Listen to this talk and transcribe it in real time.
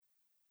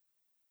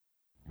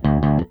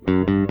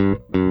Welcome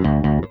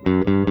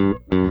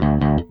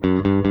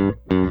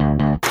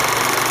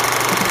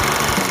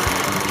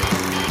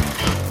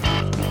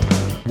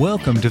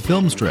to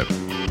Filmstrip.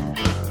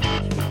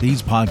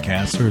 These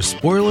podcasts are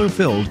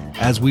spoiler-filled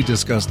as we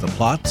discuss the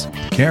plots,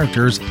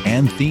 characters,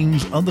 and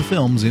themes of the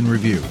films in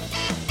review.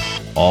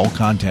 All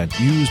content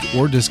used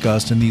or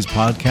discussed in these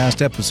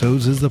podcast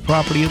episodes is the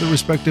property of the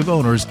respective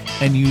owners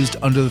and used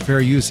under the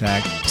Fair Use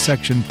Act,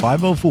 Section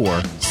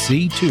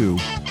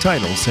 504(c)(2),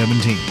 Title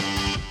 17.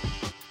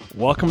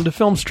 Welcome to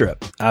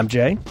Filmstrip. I'm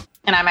Jay.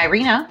 And I'm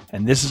Irina.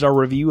 And this is our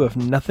review of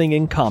Nothing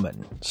in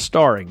Common,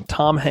 starring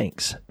Tom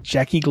Hanks,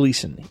 Jackie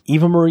Gleason,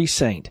 Eva Marie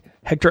Saint,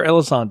 Hector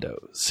Elizondo,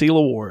 Celia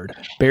Ward,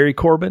 Barry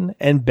Corbin,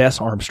 and Bess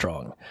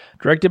Armstrong.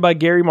 Directed by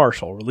Gary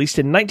Marshall, released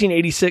in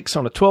 1986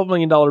 on a $12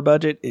 million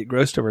budget, it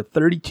grossed over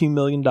 $32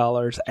 million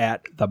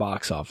at the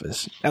box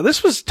office. Now,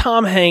 this was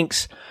Tom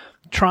Hanks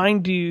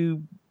trying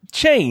to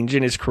change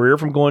in his career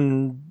from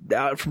going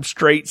out from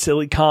straight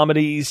silly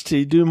comedies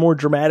to doing more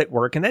dramatic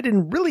work, and that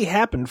didn't really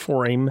happen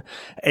for him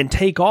and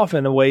take off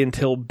in a way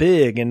until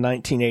Big in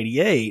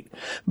 1988.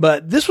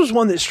 But this was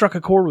one that struck a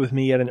chord with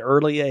me at an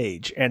early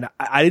age, and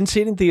I didn't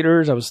see it in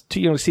theaters. I was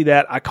too young to see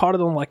that. I caught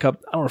it on like a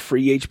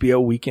free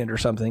HBO weekend or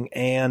something,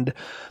 and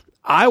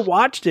I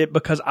watched it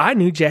because I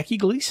knew Jackie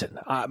Gleason.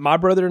 My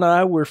brother and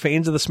I were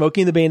fans of the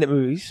Smokey and the Bandit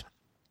movies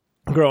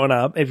growing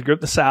up. If you grew up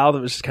in the South,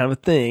 it was just kind of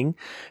a thing,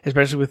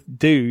 especially with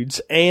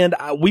dudes. And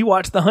we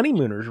watched the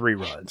Honeymooners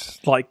reruns,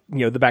 like,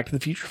 you know, the Back to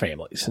the Future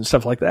families and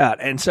stuff like that.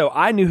 And so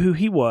I knew who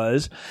he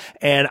was,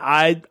 and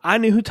I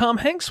knew who Tom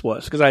Hanks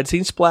was because I'd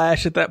seen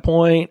Splash at that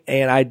point,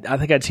 and I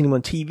think I'd seen him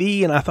on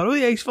TV, and I thought, oh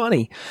yeah, he's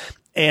funny.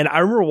 And I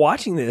remember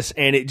watching this,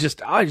 and it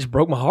just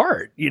broke my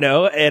heart, you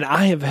know, and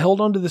I have held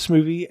on to this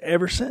movie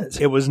ever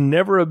since. It was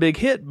never a big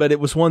hit, but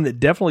it was one that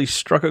definitely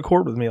struck a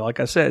chord with me,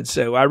 like I said.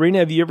 So, Irina,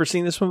 have you ever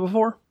seen this one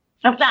before?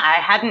 Nope, I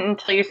hadn't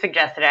until you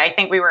suggested it. I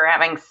think we were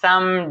having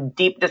some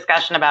deep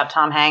discussion about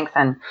Tom Hanks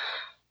and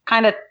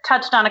kind of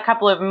touched on a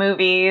couple of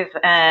movies.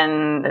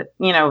 And,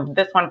 you know,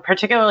 this one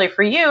particularly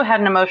for you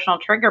had an emotional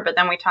trigger. But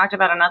then we talked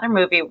about another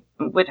movie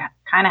which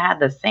kind of had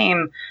the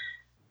same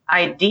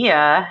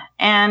idea,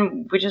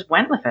 and we just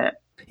went with it.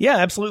 Yeah,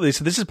 absolutely.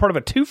 So this is part of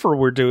a twofer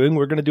we're doing.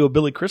 We're going to do a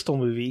Billy Crystal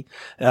movie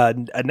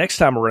next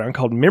time around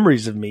called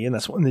Memories of Me, and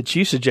that's one that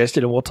you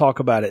suggested, and we'll talk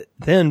about it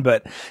then.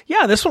 But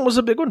yeah, this one was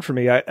a big one for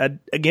me.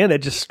 Again, it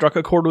just struck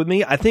a chord with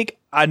me. I think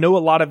I know a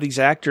lot of these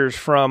actors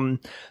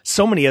from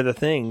so many other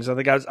things. I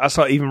think I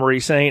saw Eva Marie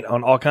Saint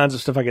on all kinds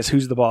of stuff. I guess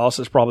Who's the Boss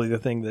is probably the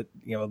thing that,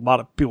 you know, a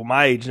lot of people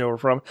my age know her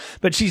from,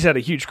 but she's had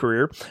a huge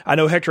career. I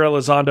know Hector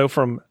Elizondo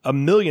from a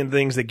million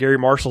things that Gary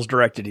Marshall's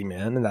directed him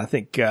in, and I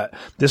think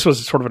this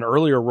was sort of an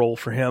earlier role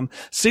for him.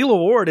 Celia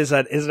Ward is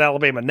an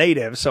Alabama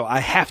native, so I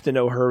have to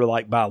know her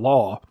like by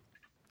law.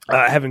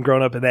 Having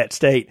grown up in that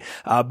state,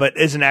 but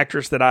as an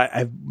actress that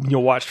I've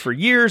watched for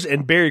years.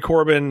 And Barry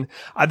Corbin,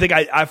 I think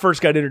I first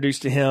got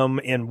introduced to him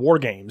in War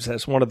Games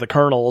as one of the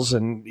colonels,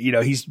 and you know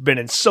he's been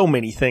in so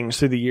many things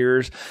through the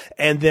years.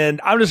 And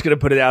then I'm just going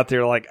to put it out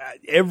there, like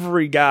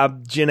every guy,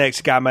 Gen X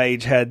guy my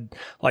age, had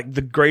like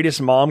the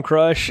greatest mom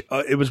crush.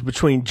 It was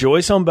between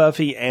Joyce on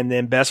Buffy and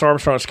then Bess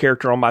Armstrong's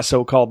character on My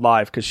So-Called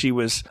Life, because she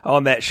was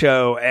on that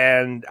show,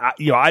 and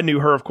I knew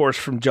her of course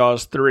from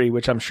Jaws 3,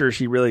 which I'm sure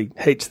she really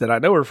hates that I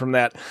know her from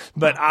that.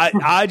 But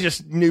I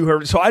just knew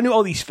her. So I knew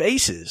all these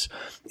faces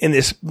in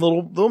this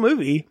little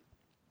movie.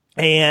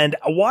 And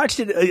I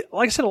watched it,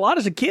 like I said, a lot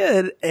as a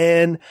kid,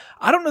 and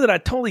I don't know that I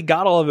totally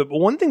got all of it, but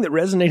one thing that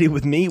resonated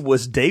with me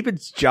was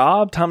David's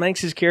job. Tom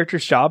Hanks'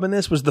 character's job in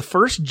this was the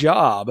first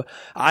job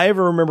I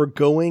ever remember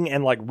going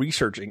and like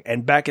researching.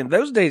 And back in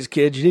those days,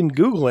 kids, you didn't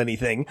Google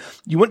anything.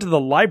 You went to the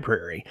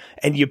library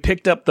and you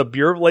picked up the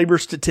Bureau of Labor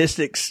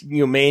Statistics,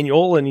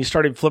 manual, and you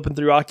started flipping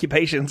through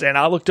occupations. And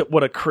I looked up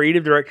what a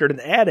creative director at an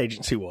ad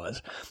agency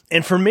was.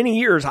 And for many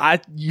years, I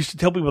used to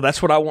tell people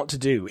that's what I want to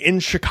do in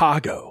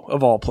Chicago,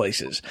 of all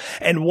places.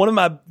 And one of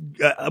my,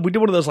 we did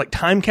one of those like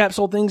time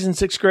capsule things in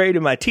 6th grade,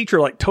 and my teacher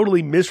like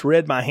totally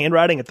misread my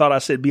handwriting and thought I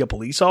said be a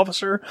police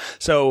officer.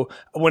 So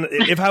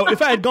if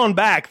I had gone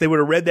back, they would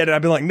have read that and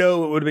I'd be like,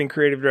 no, it would have been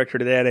creative director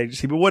to that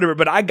agency, but whatever.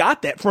 But I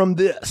got that from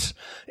this.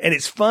 And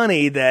it's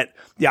funny that,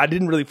 I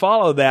didn't really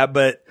follow that,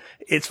 but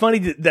it's funny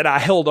that I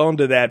held on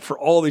to that for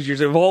all these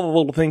years of all the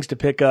little things to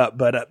pick up.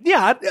 But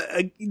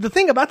the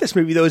thing about this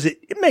movie though is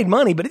it made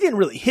money, but it didn't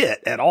really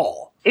hit at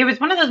all. It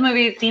was one of those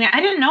movies, I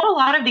didn't know a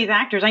lot of these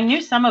actors. I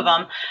knew some of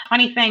them.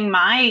 Funny thing,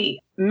 my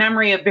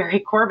memory of Barry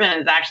Corbin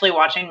is actually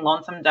watching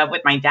Lonesome Dove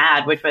with my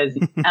dad, which was,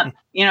 a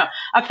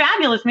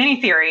fabulous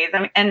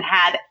miniseries and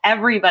had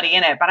everybody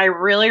in it. But I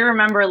really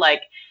remember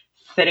like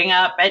sitting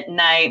up at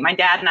night, my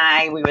dad and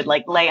I, we would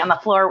like lay on the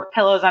floor with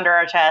pillows under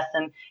our chest,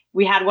 and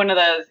we had one of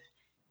those,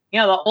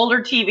 the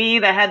older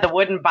TV that had the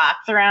wooden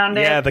box around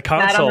it. Yeah, the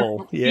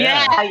console.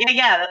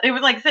 Yeah. It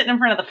was like sitting in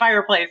front of the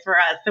fireplace for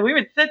us. So we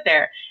would sit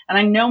there, and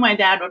I know my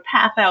dad would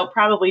pass out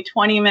probably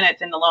 20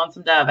 minutes into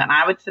Lonesome Dove, and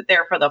I would sit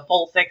there for the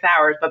full 6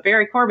 hours. But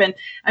Barry Corbin,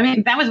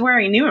 that was where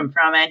I knew him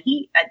from. And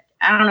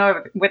I don't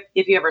know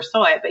if you ever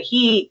saw it, but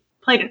he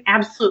played an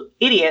absolute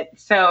idiot.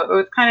 So it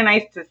was kind of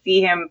nice to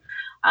see him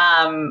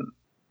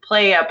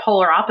play a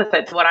polar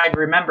opposite to what I'd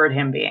remembered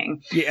him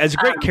being. Yeah, as a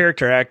great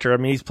character actor, I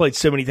mean, he's played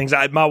so many things.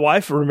 My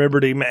wife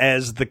remembered him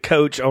as the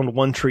coach on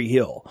One Tree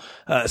Hill.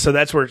 So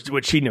that's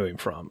what she knew him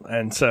from.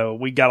 And so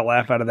we got a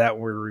laugh out of that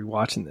when we were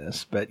rewatching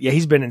this. But yeah,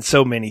 he's been in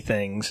so many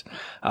things.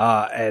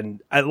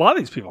 And a lot of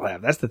these people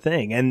have. That's the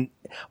thing. And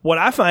what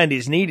I find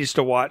is neat is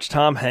to watch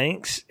Tom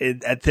Hanks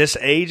at this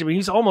age. I mean,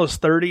 he's almost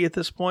 30 at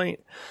this point.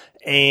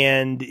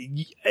 And,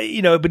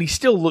 you know, but he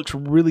still looks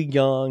really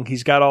young.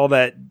 He's got all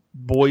that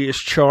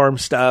boyish charm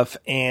stuff.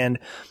 And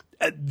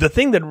the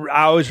thing that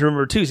I always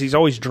remember too is he's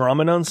always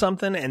drumming on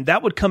something. And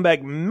that would come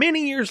back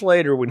many years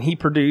later when he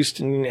produced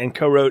and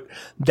co-wrote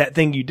That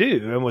Thing You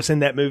Do and was in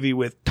that movie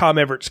with Tom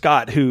Everett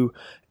Scott, who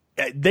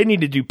they need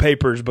to do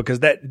papers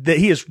because that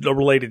he is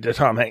related to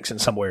Tom Hanks in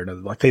some way or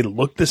another. Like they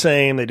look the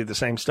same, they do the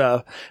same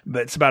stuff,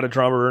 but it's about a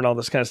drummer and all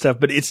this kind of stuff.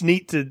 But it's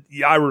neat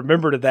I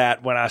remembered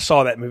that when I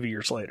saw that movie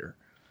years later.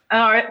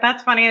 Oh,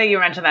 that's funny that you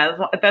mentioned that.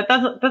 That's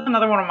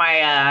another one of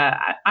my,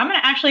 I'm going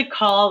to actually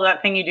call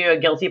That Thing You Do a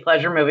guilty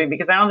pleasure movie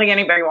because I don't think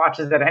anybody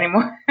watches it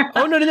anymore.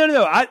 Oh,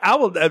 no. I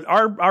will,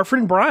 our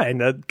friend Brian,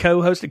 the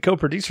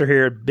co-producer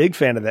here, big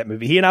fan of that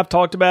movie. He and I've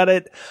talked about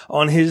it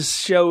on his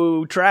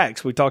show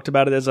Tracks. We talked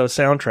about it as a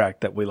soundtrack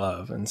that we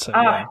love. And so,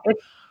 yeah.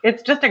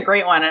 It's just a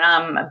great one.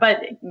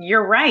 But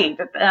you're right.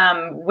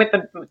 With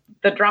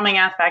the drumming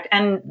aspect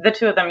and the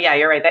two of them, yeah,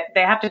 you're right.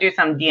 They have to do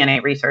some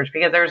DNA research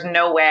because there's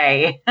no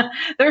way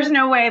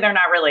they're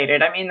not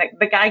related. I mean,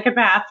 the guy could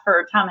pass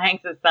for Tom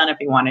Hanks' son if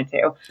he wanted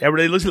to. Yeah,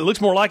 it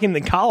looks more like him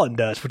than Colin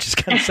does, which is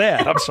kind of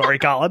sad. I'm sorry,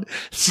 Colin.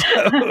 So,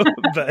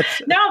 but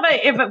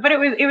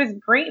it was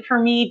great for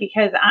me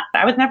because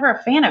I was never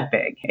a fan of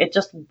Big. It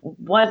just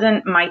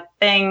wasn't my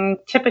thing.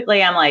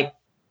 Typically, I'm like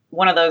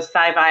one of those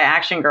sci-fi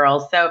action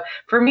girls. So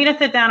for me to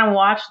sit down and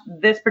watch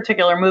this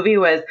particular movie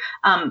was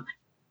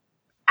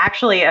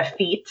actually a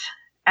feat.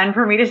 And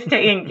for me to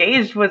stay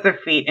engaged was a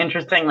feat,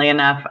 interestingly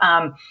enough.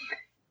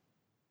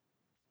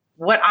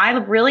 What I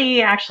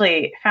really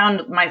actually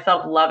found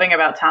myself loving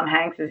about Tom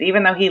Hanks is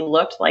even though he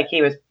looked like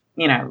he was,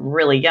 you know,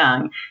 really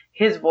young,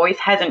 his voice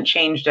hasn't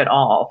changed at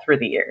all through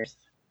the years.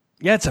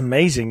 Yeah, it's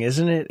amazing,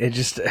 isn't it? It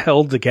just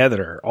held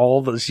together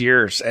all those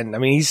years. And I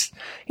mean,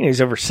 he's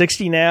over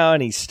 60 now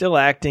and he's still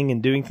acting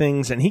and doing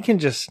things and he can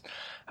just,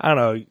 I don't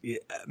know,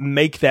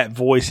 make that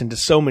voice into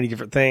so many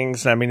different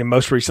things. I mean, and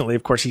most recently,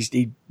 of course,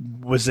 he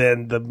was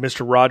in the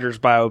Mr. Rogers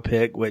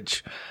biopic,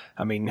 which,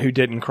 I mean, who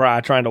didn't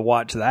cry trying to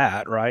watch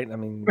that, right? I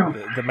mean,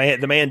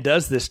 the man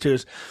does this to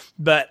us.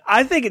 But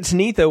I think it's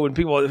neat though when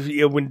people,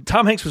 you know, when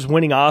Tom Hanks was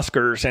winning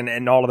Oscars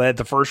and all of that,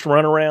 the first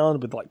run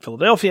around with like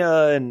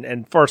Philadelphia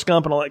and Forrest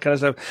Gump and all that kind of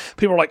stuff,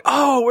 people were like,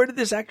 "Oh, where did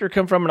this actor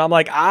come from?" And I'm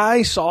like,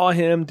 I saw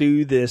him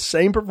do this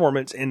same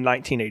performance in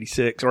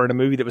 1986 or in a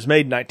movie that was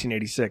made in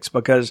 1986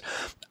 because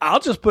I'll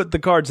just put the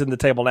cards in the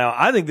table now.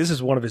 I think this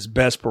is one of his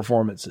best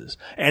performances,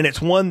 and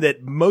it's one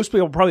that most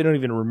people probably don't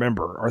even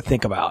remember or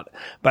think about.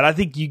 But I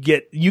think you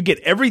get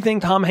everything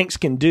Tom Hanks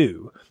can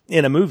do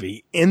in a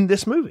movie in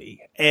this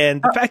movie,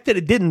 and the fact that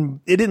it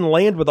didn't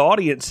land with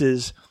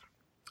audiences,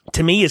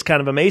 to me, is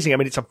kind of amazing. I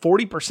mean, it's a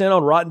 40%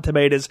 on Rotten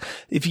Tomatoes.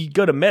 If you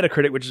go to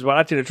Metacritic, which is what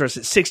I tend to trust,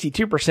 it's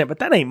 62%, but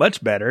that ain't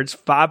much better. It's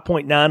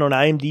 5.9 on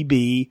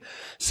IMDb.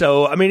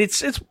 So, I mean,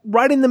 it's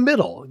right in the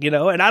middle, you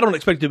know, and I don't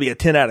expect it to be a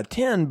 10 out of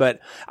 10, but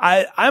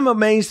I'm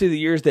amazed through the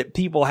years that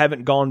people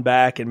haven't gone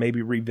back and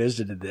maybe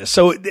revisited this.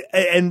 So,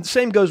 and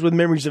same goes with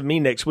Memories of Me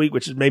next week,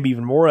 which is maybe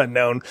even more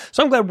unknown.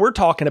 So I'm glad we're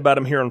talking about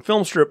them here on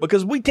Film Strip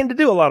because we tend to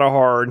do a lot of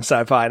horror and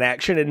sci-fi and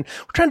action, and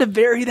we're trying to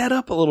vary that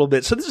up a little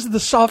bit. So this is the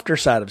softer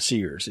side of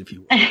Sears, if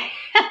you will.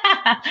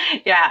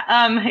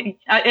 Yeah.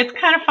 It's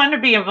kind of fun to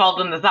be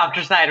involved in the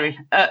softer side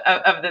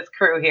of this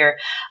crew here.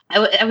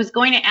 I was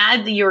going to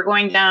add that you were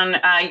going down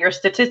your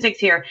statistics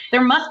here.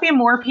 There must be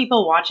more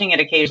people watching it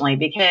occasionally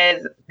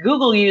because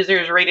Google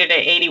users rated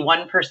it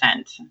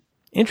 81%.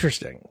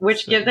 Interesting.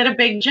 Which gives it a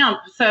big jump.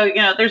 So, you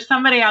know, there's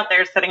somebody out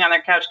there sitting on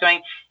their couch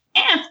going,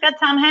 it's got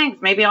Tom Hanks.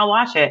 Maybe I'll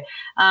watch it.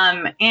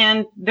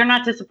 And they're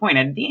not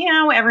disappointed. You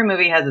know, every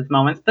movie has its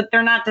moments, but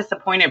they're not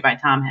disappointed by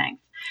Tom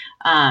Hanks.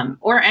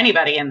 Or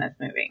anybody in this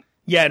movie.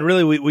 Yeah, and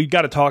really, we've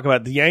got to talk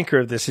about the anchor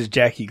of this is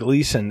Jackie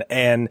Gleason.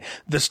 And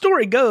the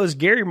story goes,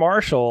 Gary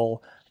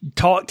Marshall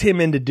talked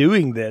him into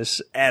doing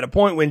this at a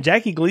point when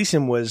Jackie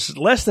Gleason was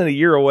less than a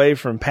year away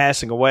from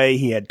passing away.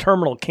 He had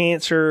terminal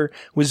cancer,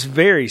 was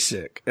very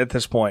sick at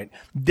this point,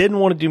 didn't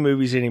want to do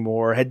movies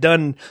anymore, had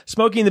done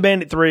Smokey and the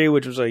Bandit 3,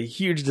 which was a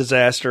huge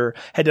disaster,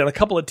 had done a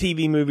couple of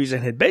TV movies,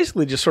 and had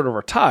basically just sort of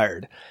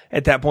retired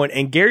at that point.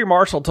 And Gary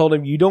Marshall told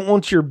him, you don't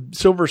want your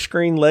silver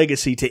screen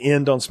legacy to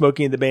end on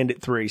Smokey and the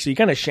Bandit 3. So he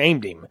kind of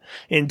shamed him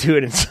into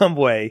it in some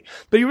way,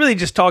 but he really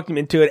just talked him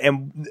into it.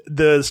 And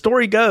the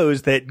story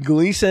goes that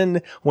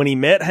Gleason, when he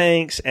met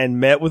Hanks and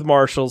met with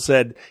Marshall,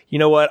 said, you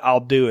know what, I'll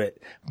do it.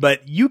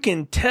 But you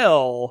can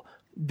tell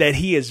that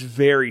he is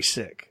very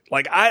sick.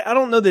 Like, I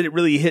don't know that it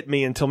really hit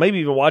me until maybe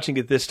even watching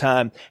it this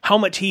time, how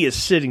much he is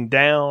sitting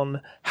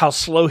down, how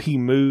slow he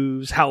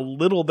moves, how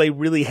little they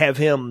really have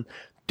him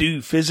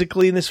do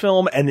physically in this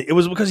film, and it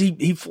was because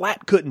he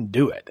flat couldn't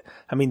do it.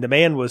 I mean, the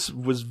man was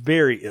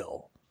very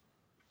ill.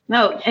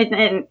 No,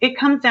 and it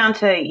comes down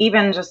to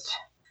even just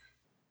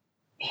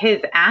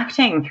his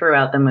acting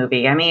throughout the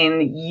movie. I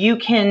mean, you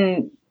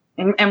can,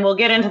 and we'll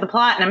get into the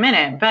plot in a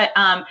minute, but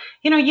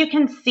you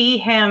can see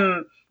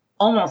him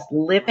almost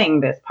living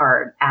this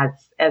part as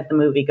the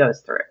movie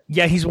goes through.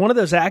 Yeah, he's one of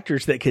those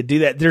actors that could do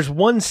that. There's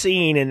one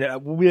scene,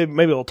 and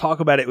maybe we'll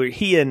talk about it, where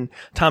he and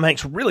Tom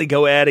Hanks really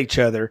go at each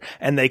other,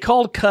 and they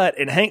called cut,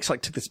 and Hanks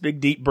took this big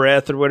deep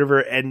breath or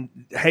whatever, and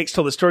Hanks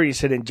told the story. He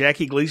said, and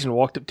Jackie Gleason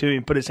walked up to me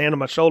and put his hand on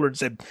my shoulder and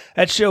said,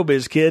 "That's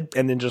showbiz, kid,"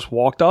 and then just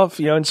walked off,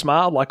 and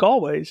smiled like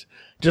always.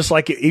 Just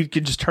like he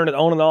could just turn it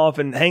on and off.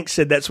 And Hank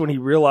said that's when he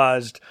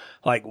realized,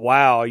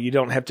 wow, you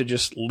don't have to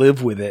just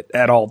live with it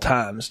at all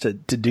times to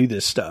do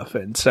this stuff.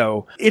 And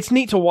so it's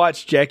neat to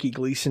watch Jackie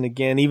Gleason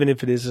again, even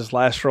if it is his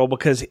last role,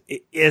 because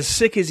as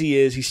sick as he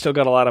is, he's still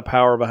got a lot of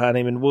power behind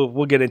him. And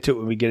we'll get into it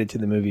when we get into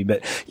the movie.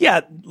 But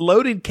yeah,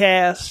 loaded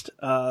cast.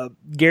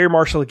 Gary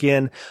Marshall,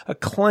 again,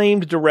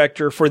 acclaimed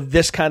director for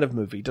this kind of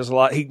movie. Does a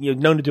lot. He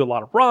known to do a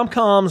lot of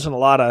rom-coms and a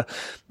lot of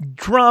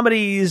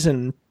dramedies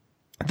and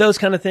those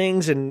kind of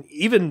things, and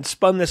even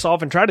spun this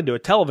off and tried to do a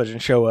television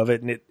show of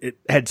it, and it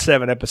had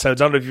 7 episodes.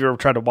 I don't know if you've ever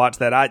tried to watch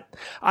that.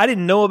 I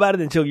didn't know about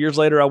it until years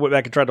later. I went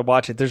back and tried to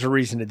watch it. There's a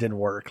reason it didn't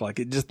work.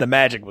 The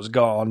magic was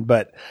gone,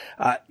 but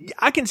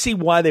I can see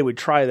why they would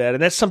try that,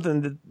 and that's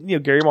something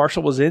that Gary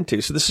Marshall was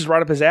into. So this is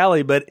right up his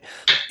alley, but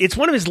it's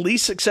one of his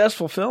least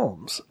successful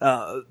films,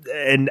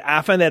 and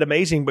I find that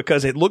amazing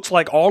because it looks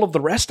like all of the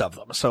rest of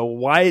them. So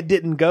why it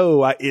didn't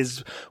go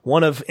is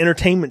one of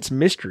entertainment's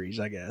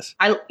mysteries, I guess.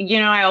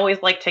 I always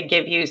like to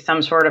give you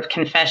some sort of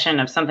confession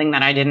of something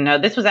that I didn't know.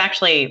 This was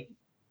actually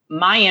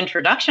my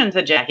introduction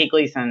to Jackie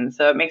Gleason.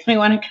 So it makes me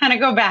want to kind of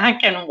go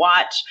back and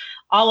watch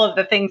all of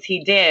the things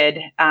he did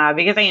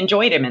because I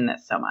enjoyed him in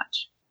this so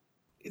much.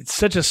 It's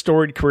such a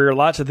storied career.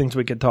 Lots of things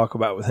we could talk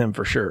about with him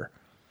for sure.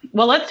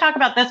 Well, let's talk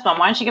about this one.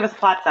 Why don't you give us a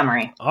plot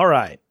summary? All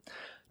right.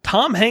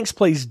 Tom Hanks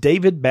plays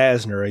David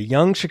Basner, a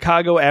young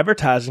Chicago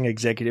advertising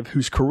executive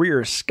whose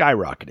career is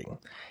skyrocketing.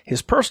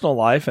 His personal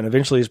life and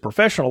eventually his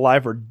professional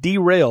life are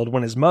derailed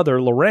when his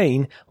mother,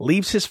 Lorraine,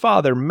 leaves his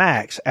father,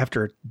 Max,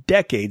 after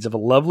decades of a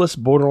loveless,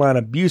 borderline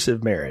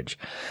abusive marriage.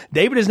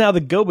 David is now the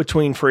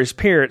go-between for his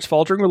parents'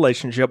 faltering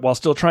relationship while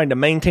still trying to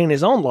maintain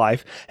his own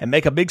life and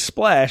make a big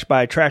splash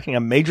by attracting a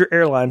major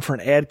airline for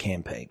an ad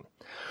campaign.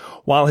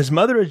 While his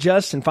mother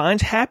adjusts and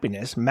finds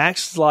happiness,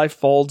 Max's life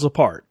falls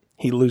apart.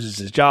 He loses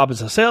his job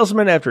as a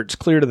salesman after it's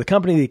clear to the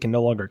company that he can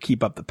no longer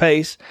keep up the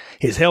pace.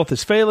 His health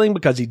is failing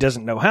because he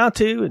doesn't know how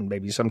to, and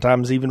maybe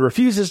sometimes even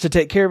refuses to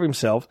take care of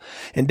himself.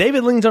 And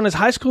David leans on his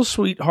high school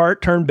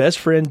sweetheart turned best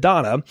friend,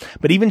 Donna,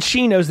 but even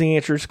she knows the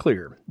answer is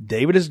clear.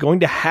 David is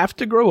going to have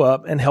to grow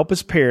up and help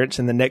his parents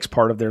in the next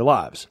part of their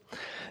lives.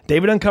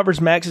 David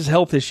uncovers Max's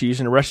health issues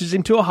and rushes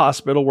him to a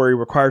hospital where he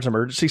requires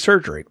emergency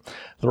surgery.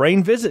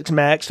 Lorraine visits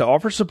Max to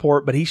offer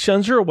support, but he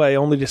shuns her away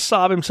only to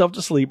sob himself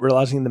to sleep,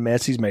 realizing the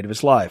mess he's made of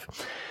his life.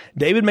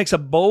 David makes a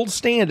bold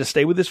stand to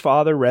stay with his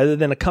father rather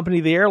than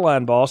accompany the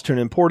airline boss to an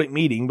important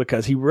meeting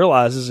because he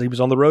realizes he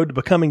was on the road to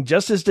becoming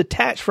just as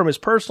detached from his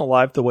personal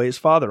life the way his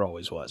father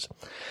always was.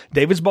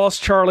 David's boss,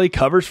 Charlie,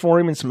 covers for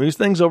him and smooths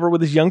things over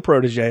with his young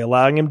protege,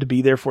 allowing him to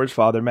be there for his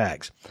father,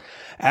 Max.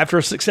 After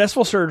a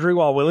successful surgery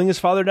while wheeling his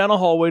father down a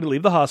hallway to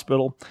leave the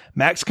hospital,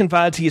 Max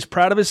confides he is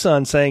proud of his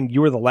son, saying,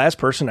 "You were the last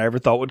person I ever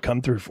thought would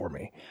come through for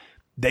me."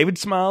 David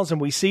smiles, and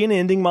we see an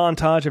ending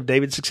montage of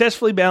David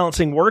successfully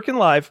balancing work and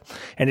life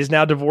and his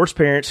now divorced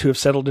parents who have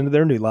settled into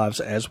their new lives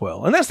as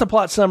well. And that's the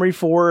plot summary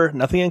for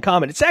Nothing in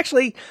Common. It's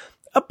actually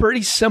a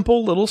pretty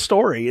simple little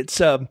story.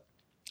 It's a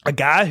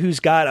guy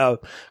who's got a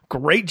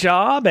great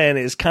job and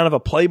is kind of a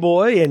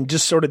playboy and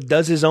just sort of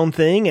does his own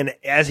thing. And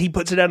as he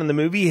puts it out in the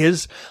movie,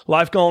 his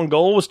lifelong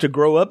goal was to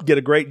grow up, get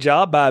a great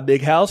job, buy a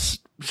big house,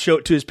 show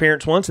it to his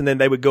parents once, and then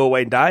they would go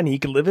away and die and he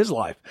could live his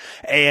life.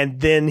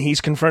 And then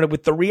he's confronted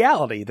with the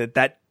reality that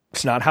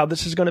that's not how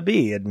this is going to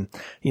be. And,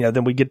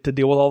 then we get to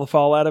deal with all the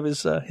fallout of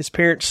his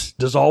parents'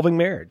 dissolving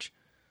marriage.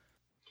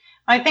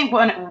 I think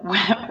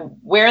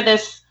where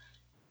this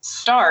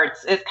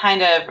starts is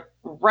kind of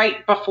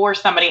right before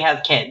somebody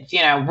has kids.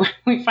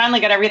 We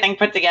finally got everything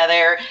put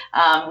together.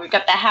 We've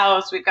got the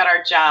house, we've got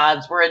our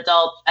jobs, we're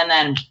adults, and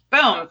then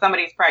boom,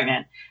 somebody's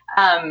pregnant.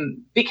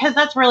 Because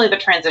that's really the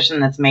transition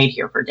that's made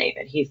here for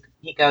David. He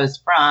goes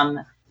from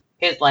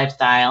his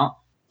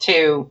lifestyle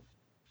to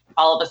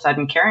all of a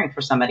sudden caring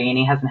for somebody, and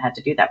he hasn't had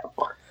to do that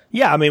before.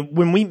 Yeah, I mean,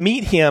 when we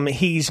meet him,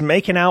 he's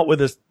making out with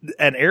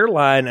an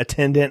airline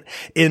attendant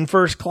in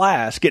first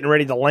class, getting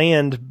ready to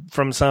land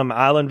from some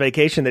island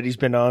vacation that he's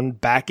been on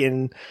back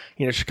in,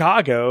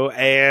 Chicago.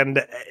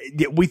 And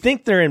we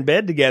think they're in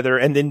bed together.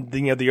 And then,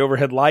 the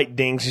overhead light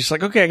dings. He's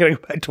like, okay, I gotta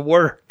go back to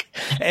work.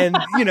 And,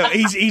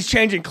 he's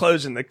changing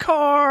clothes in the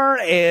car.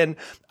 And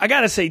I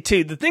gotta say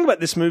too, the thing about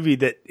this movie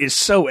that is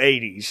so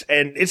 80s,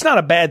 and it's not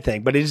a bad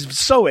thing, but it is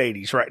so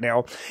 80s right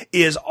now,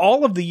 is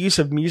all of the use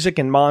of music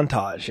and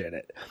montage in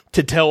it.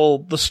 to tell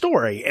the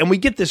story. And we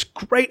get this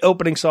great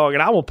opening song,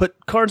 and I will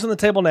put cards on the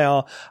table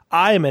now.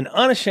 I am an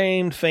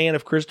unashamed fan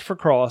of Christopher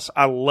Cross.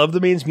 I love the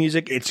man's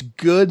music. It's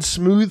good,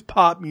 smooth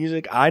pop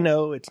music. I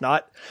know it's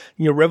not,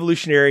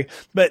 revolutionary,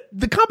 but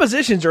the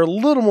compositions are a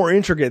little more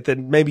intricate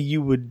than maybe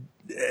you would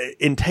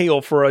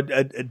entail for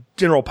a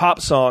general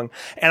pop song.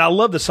 And I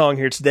love the song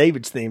here. It's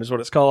David's theme is what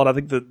it's called. I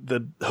think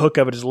the hook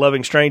of it is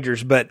Loving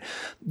Strangers, but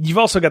you've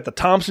also got the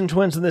Thompson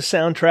twins in this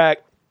soundtrack,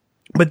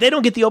 but they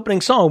don't get the opening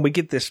song. We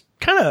get this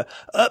kind of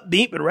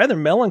upbeat, but rather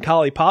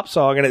melancholy pop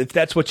song. And if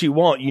that's what you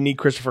want, you need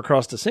Christopher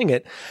Cross to sing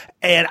it.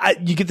 And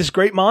you get this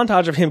great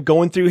montage of him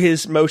going through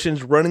his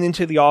motions, running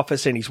into the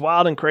office, and he's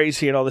wild and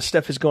crazy and all this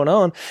stuff is going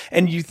on.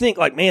 And you think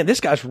like, man, this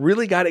guy's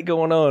really got it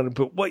going on.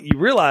 But what you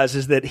realize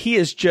is that he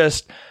is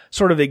just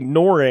sort of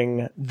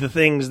ignoring the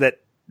things that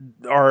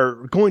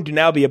are going to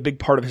now be a big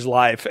part of his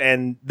life.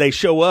 And they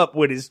show up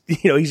when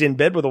he's in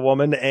bed with a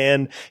woman,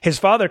 and his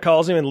father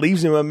calls him and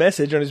leaves him a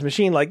message on his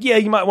machine like, yeah,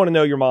 you might want to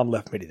know your mom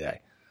left me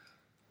today.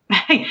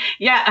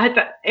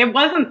 Yeah, it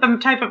wasn't the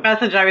type of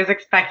message I was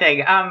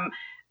expecting.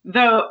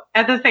 Though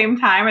at the same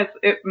time,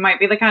 it might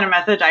be the kind of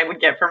message I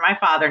would get from my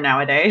father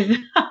nowadays,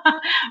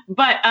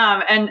 but,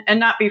 and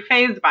not be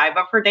fazed by.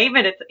 But for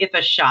David, it's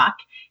a shock.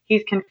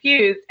 He's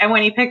confused. And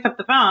when he picks up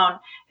the phone,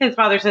 his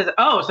father says,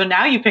 oh, so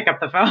now you pick up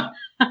the phone.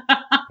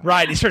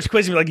 Right. He starts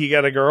quizzing me like, you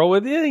got a girl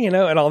with you, and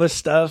all this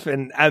stuff.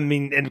 And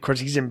and of course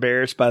he's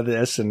embarrassed by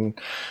this, and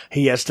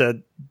he has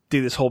to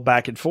do this whole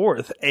back and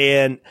forth.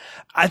 And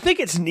I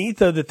think it's neat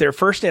though that their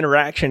first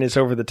interaction is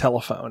over the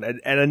telephone.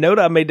 And a note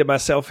I made to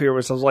myself here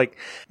was, I was like,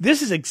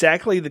 this is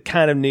exactly the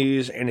kind of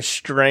news an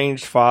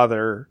estranged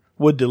father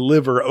would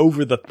deliver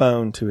over the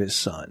phone to his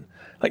son.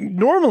 Like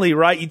normally,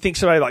 right, you'd think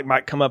somebody like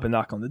might come up and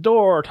knock on the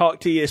door or talk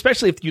to you,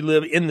 especially if you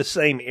live in the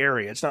same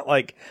area. It's not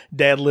like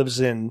dad lives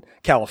in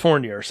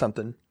California or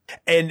something.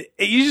 And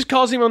you just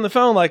calls him on the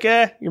phone like,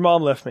 your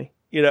mom left me,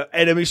 and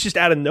I mean, it's just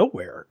out of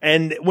nowhere.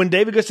 And when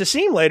David goes to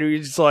see him later,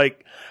 he's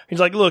like,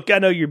 look, I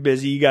know you're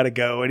busy. You got to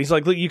go. And he's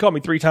like, look, you called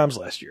me 3 times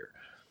last year.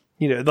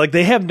 Like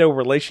they have no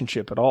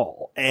relationship at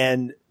all.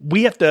 And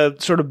we have to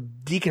sort of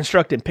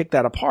deconstruct and pick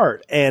that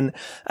apart. And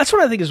that's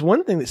what I think is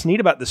one thing that's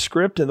neat about the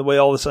script and the way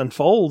all this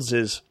unfolds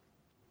is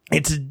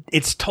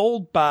it's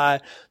told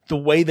by the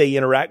way they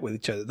interact with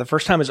each other. The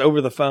first time is over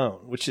the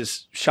phone, which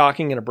is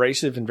shocking and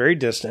abrasive and very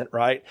distant,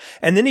 right?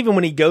 And then even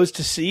when he goes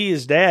to see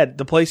his dad,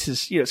 the place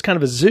is, it's kind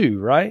of a zoo,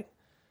 right?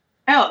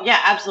 Oh, yeah,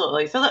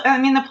 absolutely. So, I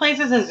mean, the place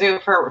is a zoo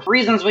for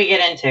reasons we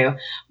get into.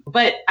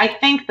 But I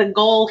think the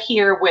goal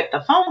here with the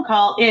phone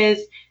call is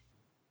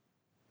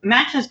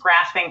Max is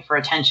grasping for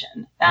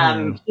attention.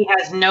 He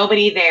has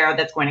nobody there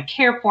that's going to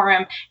care for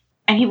him.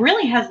 And he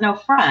really has no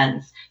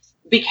friends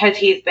because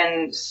he's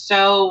been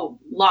so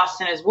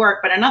lost in his work.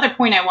 But another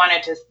point I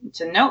wanted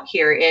to note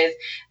here is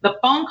the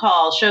phone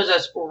call shows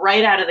us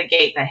right out of the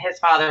gate that his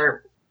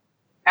father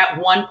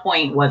at one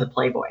point was a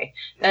playboy.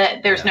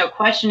 There's no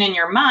question in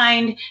your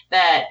mind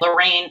that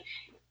Lorraine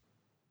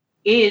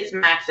is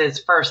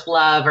Max's first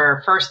love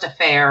or first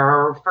affair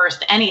or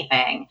first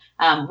anything.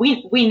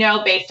 We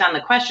know based on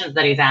the questions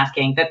that he's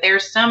asking that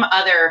there's some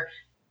other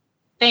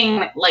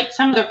thing, like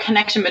some other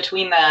connection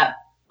between the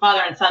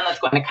father and son that's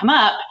going to come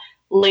up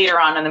later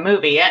on in the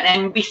movie,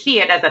 and we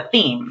see it as a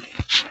theme.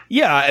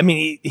 Yeah, I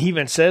mean, he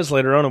even says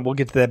later on, and we'll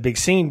get to that big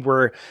scene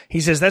where he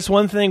says, that's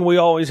one thing we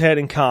always had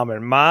in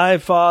common. My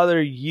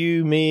father,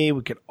 you, me,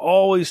 we could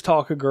always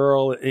talk a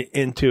girl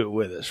into it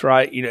with us,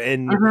 right?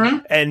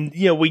 And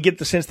we get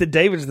the sense that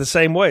David's the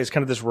same way. It's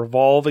kind of this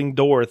revolving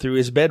door through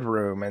his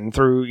bedroom and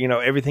through,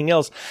 everything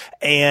else.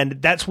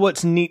 And that's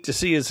what's neat to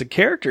see as a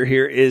character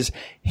here is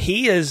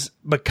he is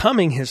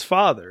becoming his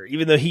father,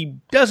 even though he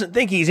doesn't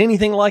think he's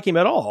anything like him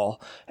at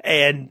all.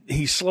 And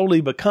he's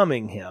slowly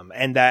becoming him.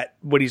 And that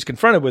when he's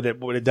confronted with it,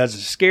 what it does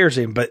is it scares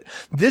him. But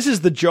this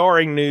is the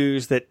jarring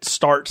news that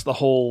starts the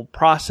whole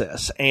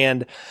process.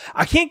 And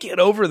I can't get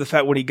over the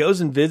fact when he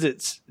goes and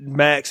visits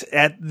Max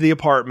at the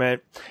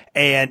apartment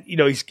and,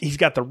 he's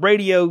got the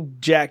radio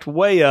jacked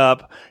way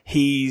up.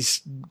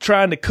 He's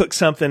trying to cook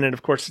something. And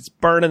of course it's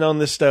burning on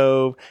the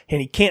stove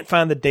and he can't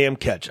find the damn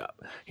ketchup.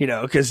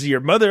 Because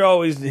your mother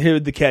always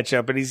hid the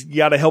ketchup and he's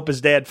got to help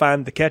his dad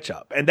find the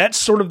ketchup. And that's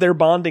sort of their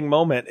bonding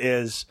moment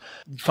is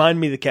find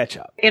me the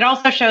ketchup. It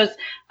also shows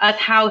us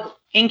how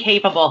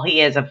incapable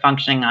he is of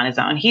functioning on his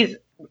own. He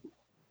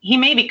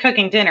may be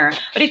cooking dinner,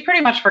 but he's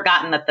pretty much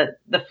forgotten that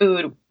the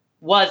food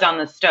was on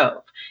the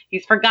stove.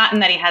 He's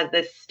forgotten that he has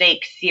this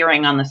steak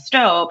searing on the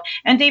stove.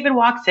 And David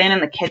walks in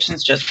and the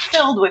kitchen's just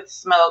filled with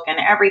smoke and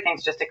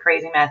everything's just a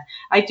crazy mess.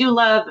 I do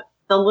love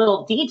the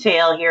little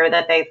detail here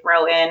that they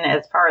throw in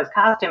as far as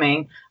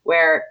costuming,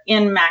 where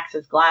in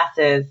Max's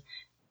glasses,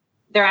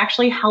 they're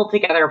actually held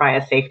together by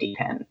a safety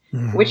pin.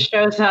 which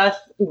shows us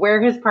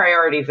where his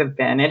priorities have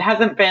been. It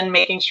hasn't been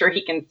making sure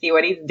he can see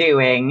what he's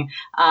doing.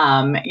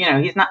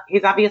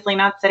 He's obviously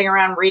not sitting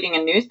around reading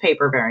a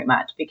newspaper very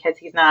much because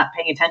he's not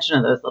paying attention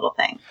to those little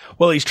things.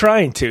 Well, he's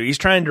trying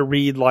to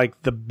read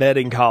like the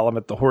betting column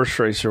at the horse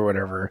race or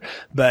whatever,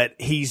 but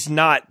he's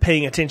not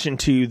paying attention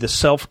to the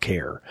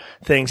self-care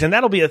things. And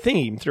that'll be a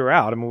theme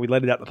throughout. I mean, we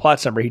let it out in the plot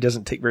summary. He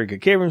doesn't take very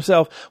good care of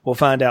himself. We'll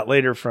find out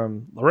later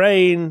from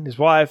Lorraine, his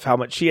wife, how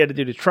much she had to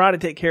do to try to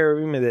take care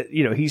of him, and that,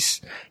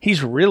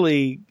 he's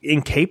really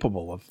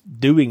incapable of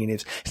doing it.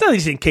 It's not that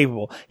he's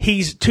incapable.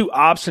 He's too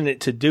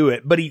obstinate to do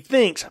it, but he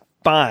thinks,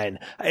 fine.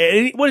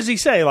 And what does he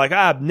say? Like,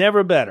 I'm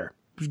never better.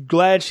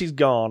 Glad she's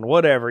gone,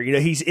 whatever.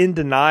 He's in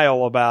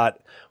denial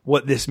about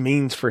what this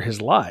means for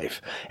his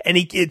life. And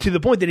to the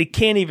point that he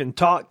can't even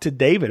talk to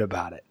David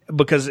about it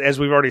because, as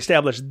we've already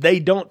established, they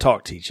don't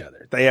talk to each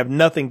other. They have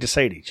nothing to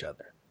say to each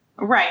other.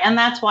 Right. And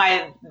that's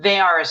why they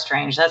are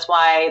estranged. That's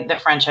why the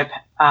friendship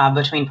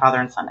between father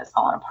and son has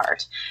fallen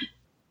apart.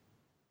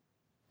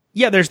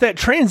 Yeah, there's that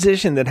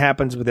transition that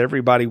happens with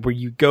everybody where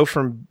you go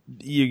from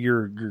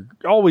you're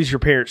always your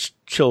parents'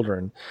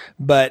 children,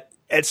 but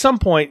at some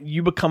point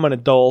you become an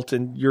adult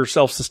and you're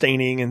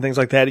self-sustaining and things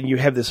like that, and you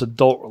have this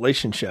adult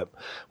relationship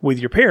with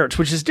your parents,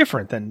 which is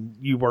different than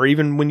you were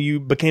even when you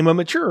became a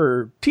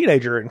mature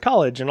teenager in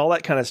college and all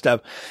that kind of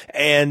stuff.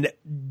 And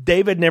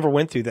David never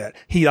went through that.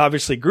 He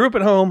obviously grew up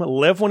at home,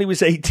 left when he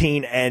was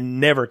 18, and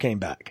never came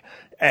back.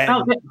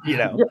 And,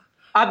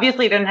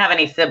 obviously didn't have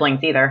any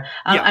siblings either.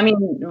 Yeah. I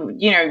mean,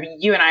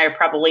 you and I have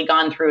probably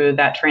gone through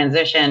that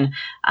transition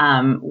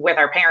with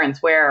our parents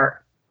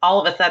where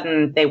all of a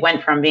sudden they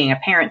went from being a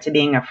parent to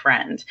being a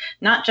friend,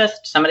 not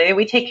just somebody that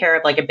we take care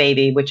of like a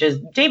baby, which is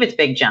David's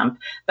big jump.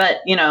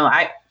 But,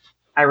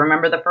 I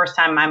remember the first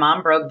time my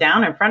mom broke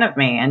down in front of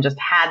me and just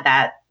had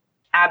that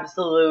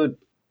absolute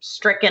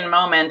stricken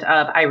moment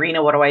of,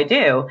 Irina, what do I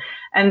do?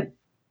 And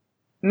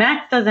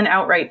Max doesn't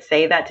outright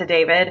say that to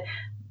David,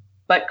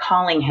 but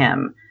calling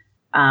him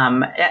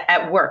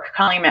at work,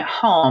 calling him at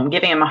home,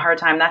 giving him a hard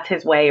time, that's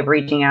his way of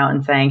reaching out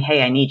and saying,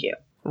 hey, I need you.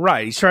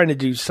 Right. He's trying to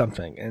do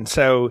something. And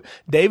so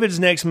David's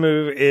next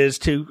move is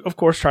to, of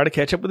course, try to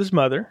catch up with his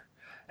mother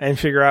and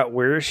figure out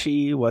where is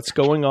she, what's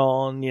going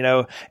on,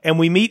 and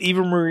we meet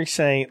Eva Marie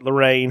Saint,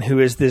 Lorraine, who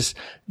is this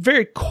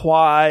very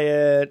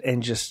quiet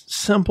and just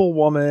simple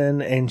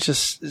woman, and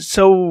just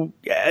so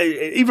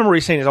Eva Marie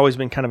Saint has always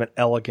been kind of an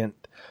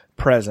elegant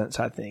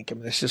presence, I think. I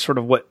mean, it's just sort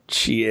of what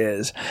she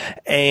is.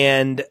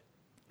 And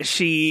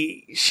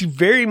she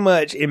very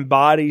much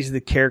embodies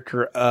the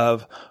character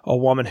of a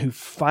woman who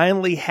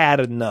finally had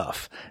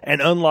enough.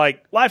 And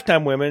unlike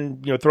Lifetime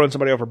women, throwing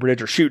somebody off a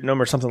bridge or shooting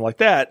them or something like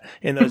that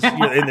in those,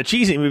 in the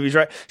cheesy movies,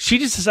 right? She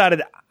just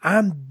decided,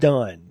 I'm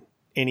done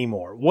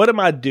anymore. What am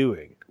I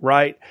doing?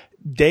 Right?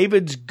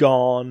 David's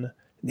gone.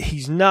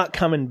 He's not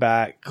coming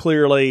back.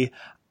 Clearly.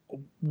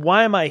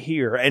 Why am I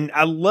here? And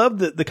I love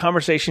the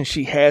conversation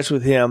she has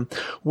with him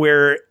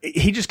where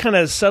he just kind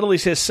of subtly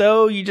says,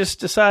 so you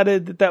just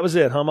decided that was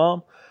it, huh,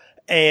 Mom?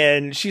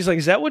 And she's like,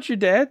 is that what your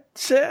dad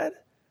said?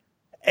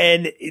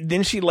 And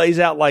then she lays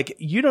out like,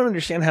 you don't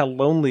understand how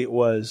lonely it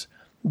was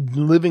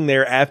living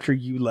there after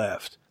you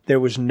left. There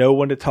was no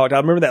one to talk to. I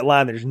remember that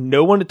line, there's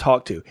no one to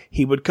talk to.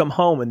 He would come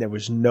home and there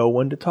was no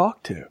one to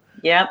talk to.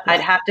 Yep. I'd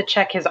have to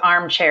check his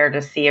armchair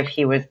to see if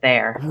he was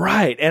there.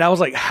 Right. And I was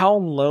like, how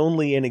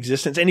lonely in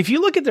existence. And if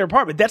you look at their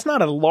apartment, that's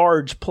not a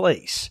large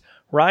place,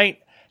 right?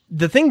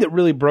 The thing that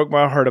really broke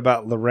my heart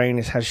about Lorraine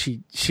is how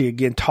she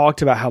again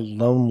talked about how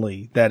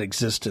lonely that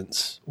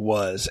existence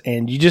was.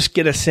 And you just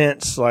get a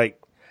sense like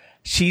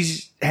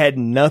she's had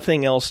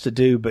nothing else to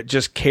do but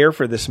just care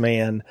for this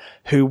man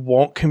who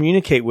won't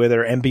communicate with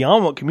her, and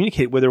beyond won't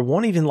communicate with her,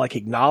 won't even like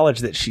acknowledge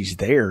that she's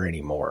there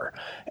anymore.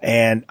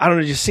 And I don't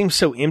know, it just seems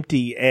so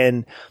empty.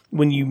 And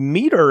when you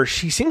meet her,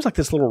 she seems like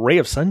this little ray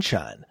of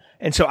sunshine.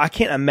 And so I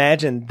can't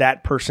imagine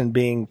that person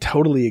being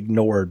totally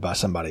ignored by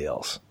somebody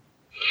else.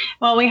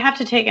 Well, we have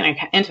to take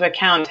into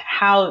account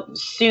how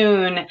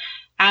soon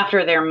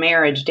after their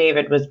marriage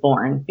David was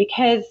born,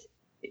 because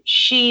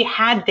she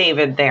had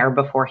David there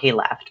before he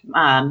left.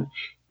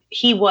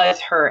 He was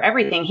her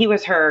everything. He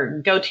was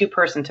her go-to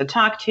person to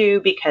talk to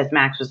because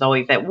Max was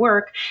always at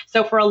work.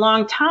 So for a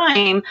long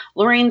time,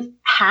 Lorraine's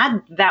had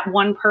that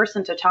one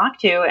person to talk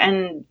to.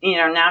 And,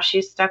 now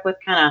she's stuck with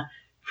kind of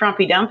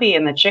frumpy dumpy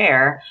in the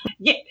chair,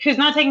 who's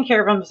not taking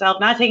care of himself,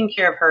 not taking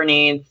care of her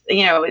needs,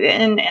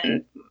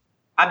 and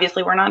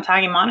obviously we're not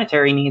talking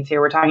monetary needs here.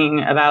 We're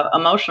talking about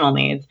emotional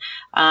needs.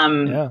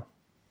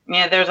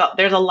 Yeah,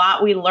 there's a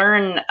lot we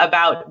learn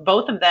about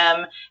both of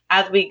them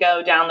as we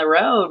go down the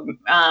road.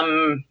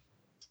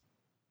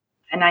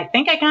 And I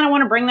think I kind of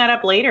want to bring that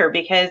up later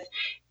because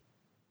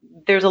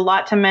there's a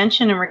lot to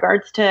mention in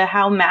regards to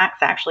how Max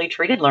actually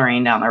treated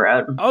Lorraine down the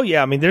road. Oh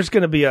yeah. I mean, there's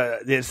going to be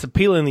it's the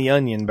peeling the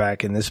onion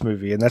back in this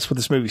movie. And that's what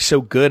this movie's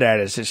so good at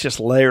is it's just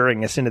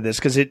layering us into this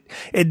because it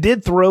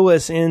did throw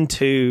us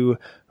into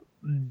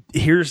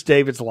here's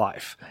David's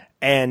life.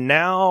 And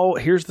now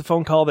here's the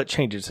phone call that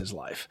changes his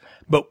life.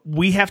 But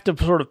we have to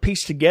sort of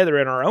piece together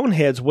in our own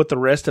heads what the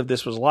rest of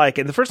this was like.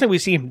 And the first thing we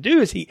see him do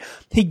is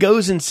he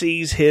goes and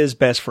sees his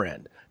best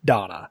friend,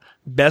 Donna.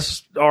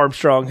 Bess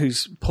Armstrong,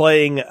 who's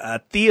playing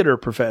a theater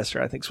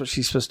professor, I think is what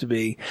she's supposed to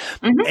be.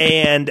 Mm-hmm.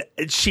 And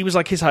she was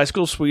like his high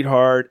school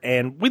sweetheart.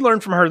 And we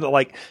learned from her that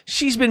like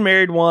she's been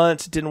married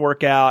once, it didn't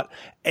work out.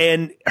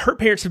 And her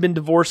parents have been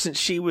divorced since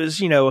she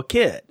was, a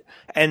kid.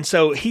 And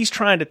so he's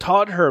trying to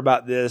talk to her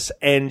about this,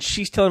 and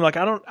she's telling him, like,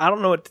 I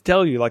don't know what to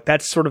tell you. Like,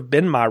 that's sort of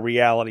been my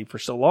reality for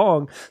so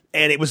long,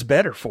 and it was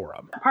better for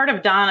him. Part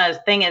of Donna's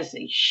thing is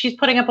she's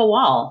putting up a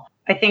wall.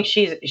 I think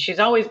she's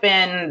always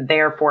been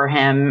there for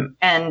him,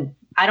 and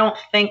I don't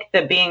think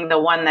that being the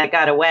one that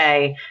got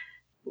away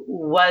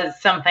was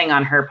something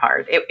on her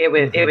part. It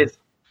was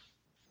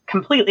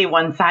completely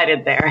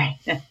one-sided there.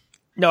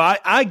 No,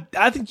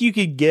 I think you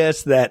could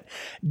guess that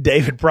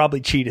David probably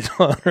cheated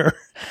on her,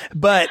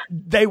 but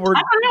they were.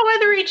 I don't know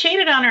whether he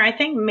cheated on her. I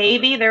think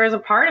maybe there was a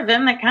part of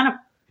him that kind of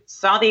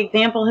saw the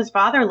example his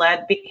father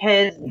led,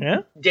 because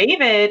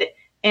David,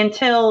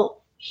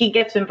 until he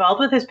gets involved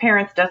with his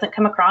parents, doesn't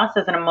come across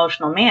as an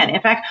emotional man.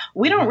 In fact,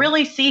 we don't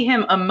really see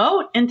him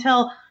emote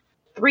until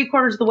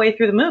 3/4 of the way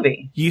through the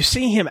movie. You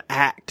see him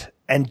act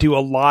and do a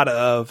lot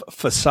of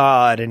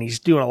facade, and he's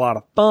doing a lot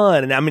of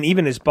fun. And I mean,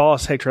 even his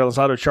boss, Hector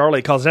Elizondo,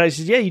 Charlie, calls it out. He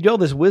says, yeah, you do all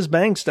this whiz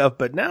bang stuff,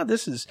 but now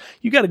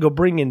you got to go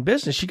bring in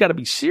business. You got to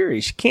be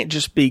serious. You can't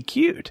just be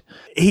cute.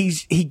 He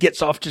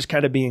gets off just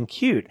kind of being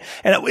cute.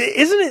 And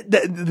isn't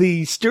it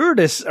the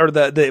stewardess or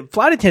the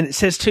flight attendant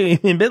says to him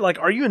in bed, like,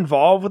 are you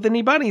involved with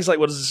anybody? He's like,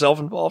 what does the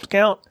self-involved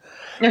count?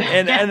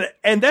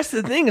 And that's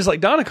the thing is,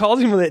 like, Donna calls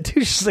him with it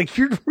too. She's like,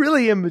 you're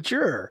really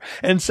immature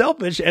and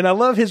selfish. And I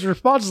love his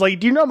response. Is like,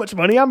 do you know how much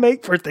money I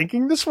make for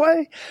thinking this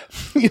way?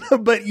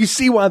 But you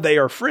see why they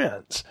are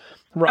friends.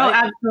 Right? Oh,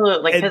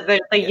 absolutely. Because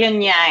there's the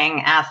yin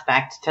yang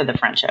aspect to the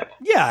friendship.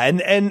 Yeah.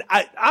 And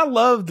I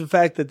love the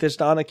fact that this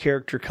Donna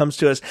character comes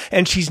to us,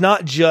 and she's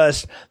not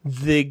just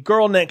the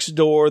girl next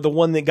door, the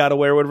one that got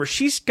away or whatever.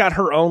 She's got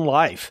her own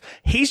life.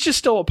 He's just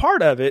still a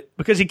part of it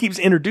because he keeps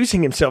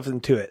introducing himself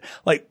into it.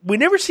 Like, we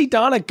never see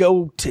Donna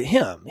go to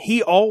him.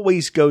 He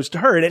always goes to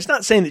her. And it's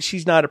not saying that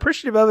she's not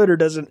appreciative of it or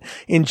doesn't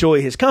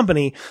enjoy his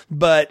company,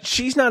 but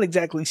she's not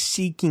exactly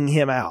seeking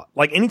him out.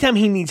 Like, anytime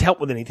he needs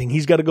help with anything,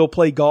 he's got to go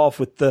play golf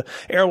with the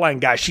airline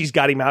guy. She's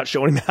got him out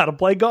showing him how to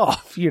play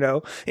golf,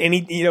 and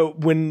he,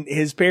 when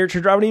his parents are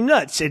driving him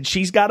nuts and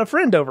she's got a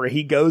friend over,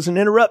 he goes and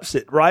interrupts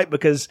it, right?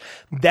 Because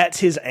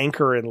that's his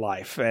anchor in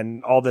life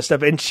and all this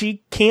stuff. And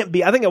she can't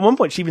be, I think at one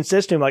point she even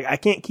says to him, like, I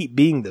can't keep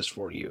being this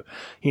for you,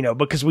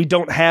 because we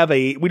don't have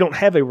a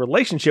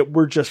relationship.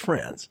 We're just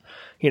friends.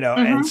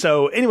 And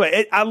so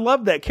anyway, I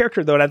love that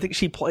character though. And I think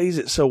she plays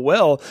it so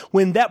well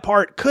when that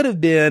part could have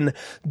been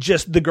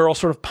just the girl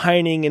sort of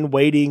pining and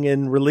waiting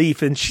in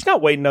relief. And she's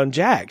not waiting on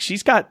Jack.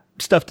 She's got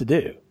stuff to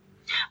do.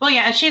 Well,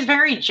 yeah, and she's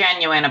very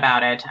genuine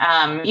about it.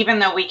 Even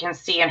though we can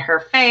see in her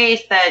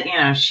face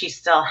that, she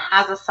still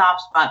has a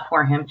soft spot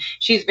for him,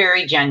 she's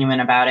very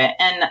genuine about it.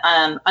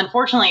 And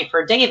unfortunately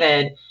for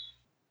David,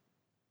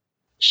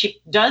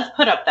 she does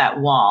put up that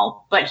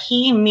wall, but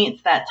he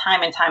meets that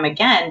time and time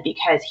again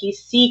because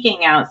he's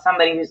seeking out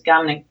somebody who's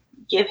going to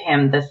give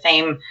him the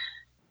same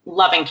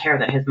loving care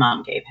that his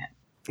mom gave him.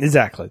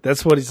 Exactly.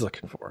 That's what he's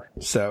looking for.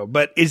 So,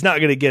 but he's not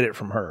going to get it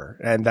from her.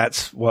 And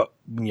that's what,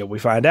 we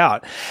find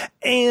out.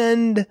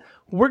 And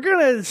we're going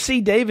to see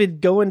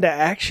David go into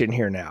action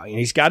here now.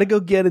 He's got to go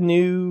get a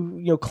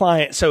new,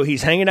 client. So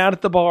he's hanging out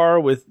at the bar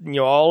with,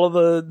 all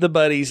of the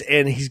buddies,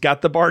 and he's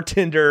got the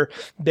bartender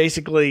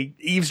basically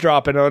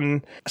eavesdropping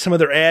on some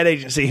other ad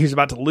agency who's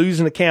about to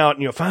lose an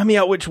account. Find me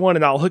out which one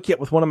and I'll hook you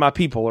up with one of my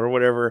people or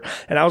whatever.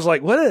 And I was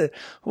like, what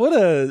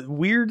a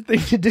weird thing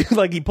to do.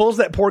 Like, he pulls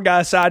that poor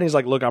guy aside and he's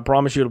like, look, I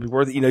promise you it'll be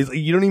worth it.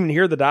 You don't even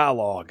hear the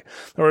dialogue.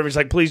 Or if he's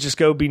like, please just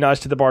go be nice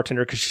to the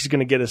bartender because she's going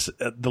to get us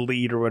the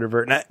lead or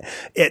whatever. And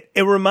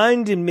it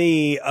reminded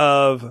me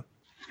of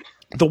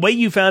the way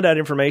you found out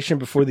information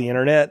before the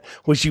internet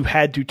was you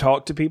had to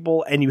talk to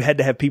people, and you had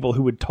to have people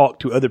who would talk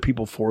to other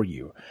people for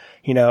you,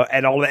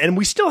 and all that. And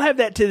we still have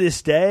that to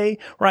this day,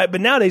 right?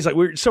 But nowadays, like,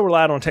 we're so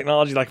reliant on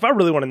technology. Like, if I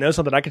really want to know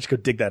something, I could just go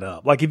dig that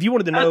up. Like, if you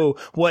wanted to know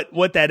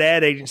what that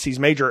ad agency's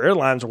major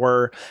airlines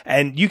were,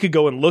 and you could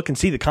go and look and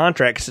see the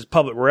contract because it's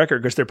public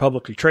record because they're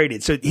publicly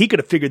traded. So he could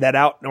have figured that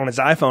out on his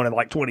iPhone in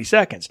like 20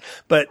 seconds.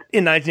 But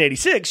in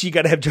 1986, you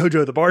got to have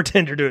JoJo the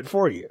bartender do it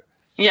for you.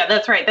 Yeah,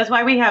 that's right. That's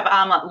why we have,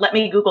 let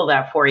me Google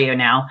that for you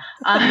now.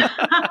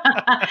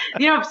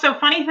 So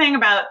funny thing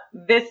about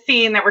this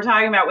scene that we're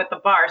talking about with the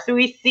bar. So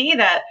we see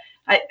that,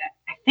 I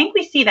think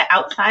we see the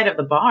outside of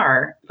the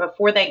bar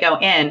before they go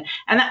in,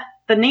 and that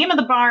the name of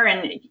the bar,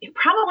 and it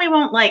probably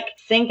won't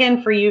sink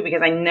in for you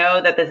because I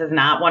know that this is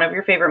not one of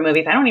your favorite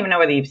movies. I don't even know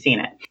whether you've seen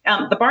it.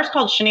 The bar's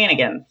called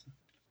Shenanigans,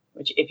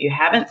 which if you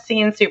haven't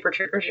seen Super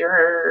Troopers,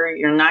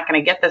 you're not going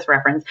to get this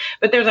reference.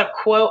 But there's a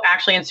quote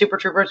actually in Super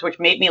Troopers which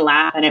made me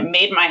laugh, and it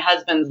made my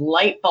husband's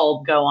light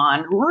bulb go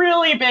on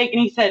really big. And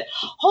he said,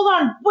 hold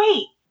on,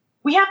 wait,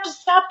 we have to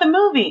stop the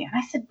movie. And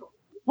I said,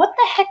 what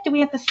the heck do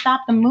we have to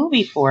stop the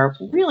movie for?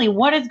 Really,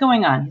 what is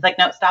going on? He's like,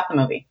 no, stop the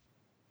movie.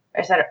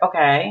 I said,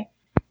 okay.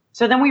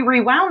 So then we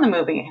rewound the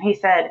movie, and he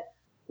said,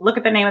 look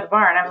at the name of the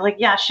bar. And I was like,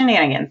 yeah,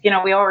 Shenanigans. You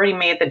know, we already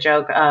made the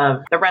joke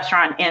of the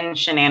restaurant in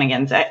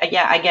Shenanigans.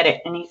 Yeah, I get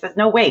it. And he says,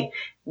 no, wait,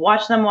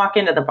 watch them walk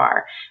into the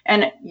bar.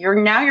 And you're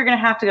going to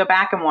have to go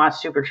back and watch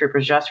Super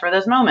Troopers just for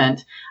this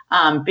moment.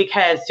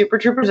 Because Super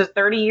Troopers is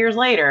 30 years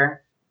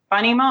later.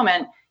 Funny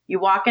moment. You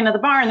walk into the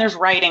bar and there's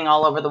writing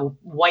all over the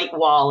white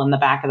wall in the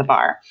back of the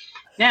bar.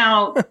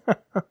 Now,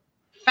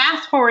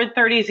 fast forward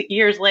 30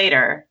 years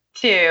later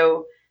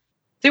to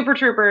Super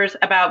Troopers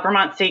about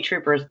Vermont State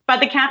Troopers. But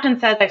the captain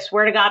says, I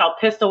swear to God, I'll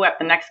pistol whip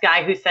the next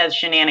guy who says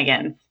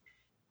Shenanigans.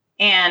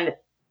 And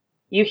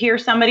you hear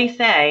somebody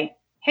say,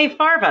 hey,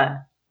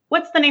 Farva,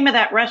 what's the name of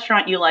that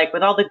restaurant you like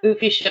with all the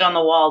goofy shit on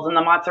the walls and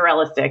the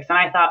mozzarella sticks? And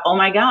I thought, oh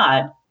my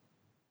God,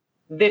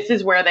 this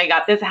is where they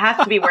got, this has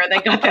to be where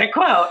they got that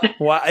quote.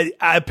 Well,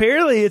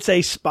 apparently it's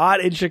a spot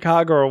in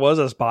Chicago, or was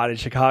a spot in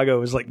Chicago. It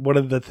was like one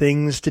of the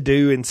things to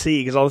do and see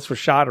because all this was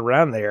shot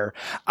around there.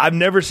 I've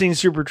never seen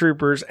Super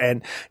Troopers.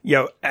 And, you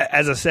know,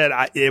 as I said,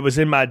 it was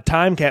in my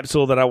time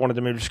capsule that I wanted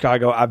to move to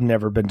Chicago. I've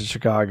never been to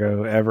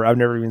Chicago ever. I've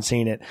never even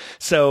seen it.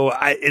 So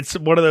it's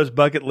one of those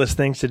bucket list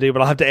things to do,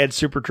 but I'll have to add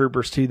Super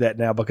Troopers to that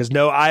now because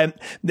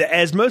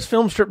as most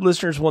film strip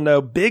listeners will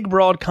know, big,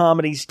 broad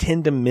comedies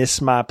tend to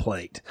miss my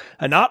plate.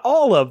 And not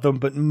all of them,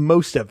 but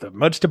most of them,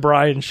 much to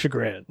Brian's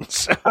chagrin.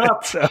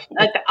 I'll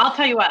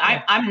tell you what,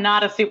 I'm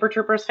not a Super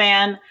Troopers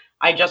fan.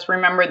 I just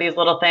remember these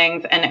little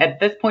things. And at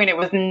this point, it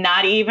was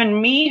not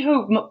even me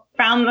who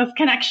found this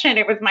connection.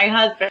 It was my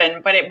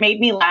husband, but it made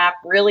me laugh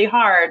really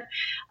hard.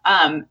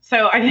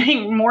 So I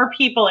think more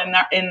people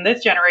in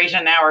this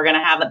generation now are going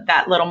to have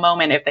that little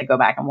moment if they go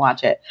back and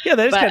watch it. Yeah,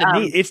 that is kind of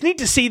neat. It's neat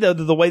to see though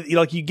the way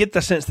that, you get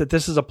the sense that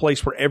this is a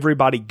place where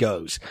everybody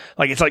goes.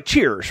 Like it's like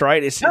Cheers,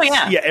 right?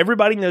 Yeah,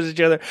 everybody knows each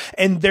other,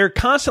 and they're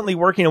constantly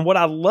working. And what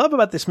I love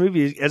about this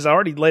movie is, as I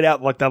already laid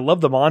out, like I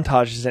love the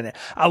montages in it.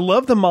 I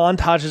love the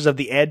montages of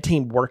the ad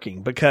team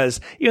working because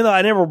even though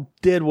I never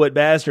did what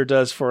Basner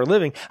does for a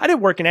living, I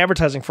did work in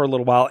advertising for a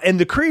little while, and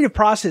the creative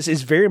process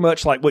is very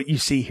much like what you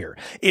see here.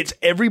 It's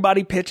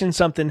everybody pitching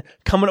something,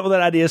 coming up with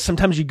an idea.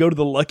 Sometimes you go to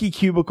the lucky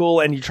cubicle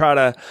and you try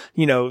to,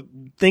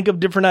 think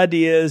of different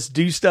ideas,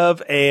 do stuff.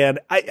 And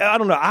I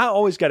don't know. I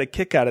always got a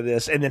kick out of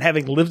this. And then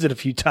having lived it a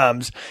few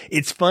times,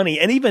 it's funny.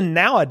 And even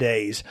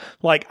nowadays,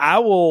 like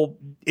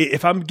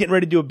if I'm getting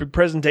ready to do a big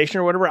presentation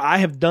or whatever, I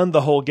have done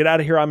the whole get out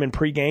of here. I'm in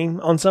pregame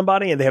on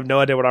somebody and they have no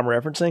idea what I'm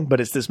referencing, but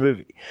it's this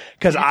movie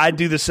because I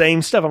do the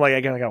same stuff. I'm like,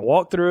 I gotta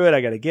walk through it. I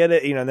gotta get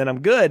it, and then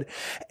I'm good.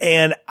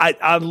 And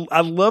I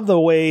love the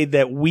way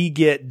that we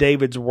get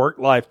David's work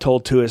life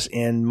told to us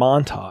in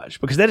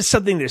montage because that is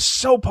something that is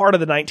so part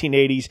of the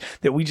 1980s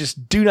that we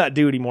just do not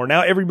do anymore.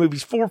 Now every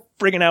movie's 4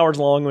 friggin' hours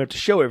long. And we have to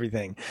show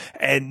everything.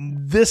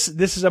 And this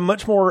is a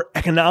much more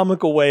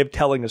economical way of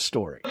telling a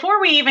story. Before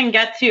we even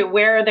get to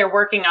where they're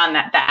working on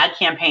the ad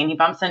campaign, he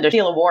bumps into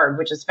Sheila Ward,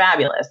 which is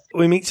fabulous.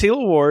 We meet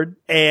Sheila Ward,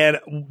 and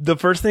the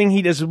first thing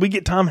he does is we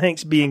get Tom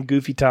Hanks being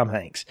goofy Tom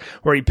Hanks,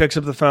 where he picks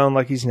up the phone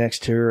like he's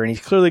next to her, and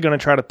he's clearly going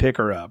to try to pick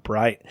her up,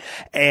 right?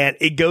 And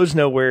it goes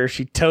nowhere.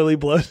 She totally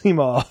blows him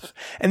off.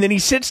 And then he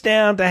sits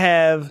down to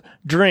have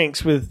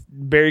drinks with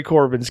Barry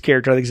Corbin's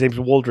character, I think his name's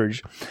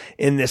Wooldridge,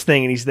 in this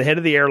thing, and he's the head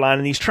of the airline,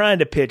 and he's trying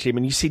to pitch him,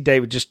 and you see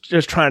David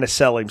just trying to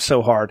sell him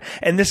so hard.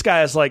 And this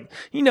guy is like,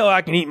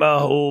 I can eat my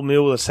whole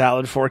meal with a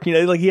salad fork.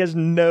 Like he's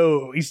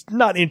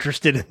not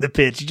interested in the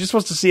pitch. He just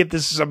wants to see if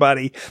this is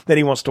somebody that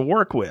he wants to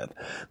work with.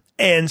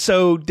 And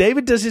so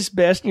David does his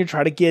best,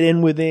 try to get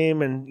in with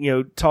him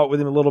and, talk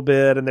with him a little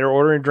bit, and they're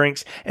ordering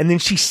drinks. And then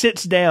she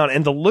sits down,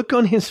 and the look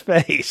on his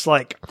face,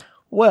 like,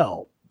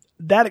 well,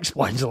 that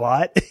explains a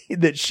lot,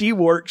 that she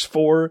works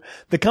for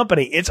the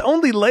company. It's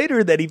only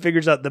later that he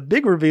figures out the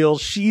big reveal,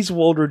 she's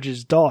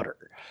Wooldridge's daughter.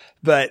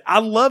 But I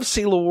love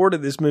Sheila Ward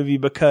in this movie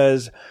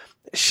because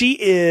she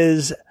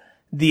is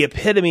the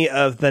epitome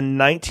of the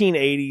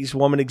 1980s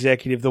woman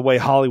executive, the way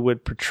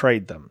Hollywood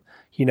portrayed them.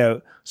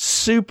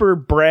 Super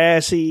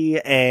brassy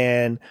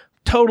and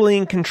totally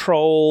in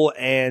control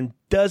and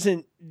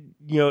doesn't,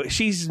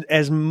 she's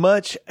as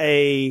much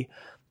a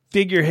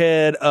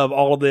figurehead of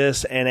all of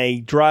this and a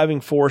driving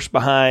force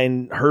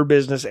behind her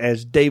business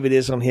as David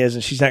is on his,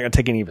 and she's not going to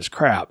take any of his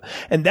crap.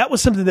 And that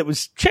was something that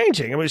was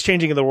changing. It was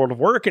changing in the world of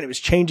work, and it was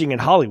changing in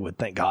Hollywood,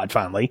 thank God,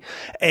 finally.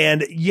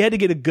 And you had to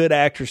get a good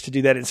actress to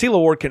do that, and Sheila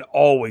Ward can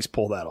always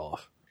pull that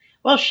off.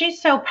 Well,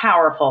 she's so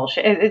powerful.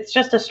 It's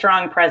just a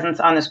strong presence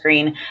on the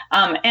screen.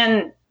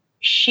 And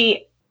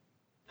she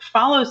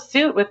follows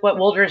suit with what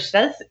Wooldridge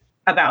says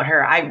about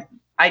her.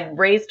 I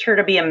raised her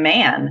to be a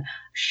man.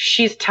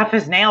 She's tough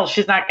as nails.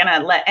 She's not going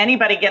to let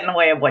anybody get in the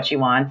way of what she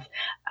wants.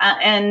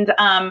 And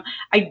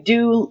I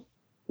do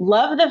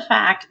love the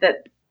fact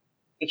that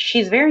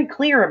she's very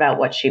clear about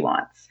what she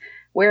wants.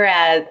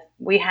 Whereas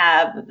we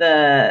have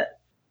the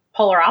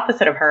polar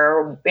opposite of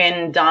her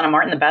in Donna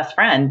Martin, the best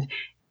friend.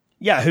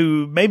 Yeah,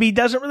 who maybe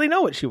doesn't really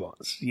know what she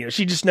wants. You know,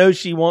 she just knows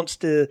she wants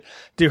to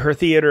do her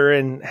theater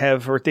and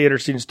have her theater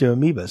students do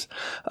amoebas,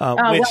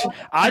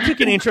 I took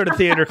an intro to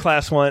theater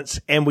class once,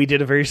 and we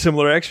did a very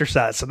similar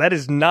exercise. So that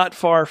is not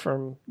far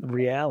from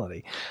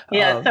reality.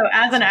 Yeah, so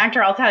as an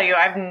actor, I'll tell you,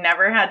 I've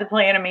never had to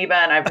play an amoeba,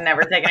 and I've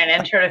never taken an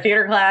intro to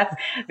theater class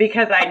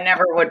because I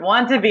never would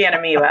want to be an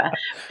amoeba.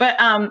 But,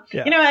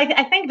 you know,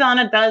 I think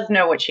Donna does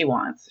know what she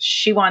wants.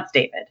 She wants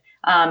David.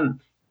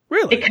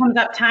 Really? It comes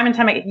up time and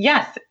time again.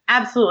 Yes,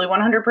 absolutely,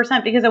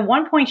 100%. Because at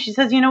one point she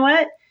says, you know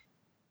what?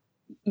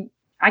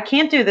 I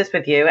can't do this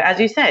with you. As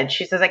you said,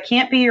 she says, I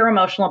can't be your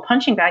emotional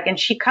punching bag. And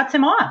she cuts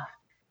him off.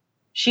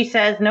 She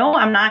says, no,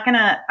 I'm not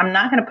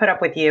gonna put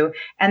up with you.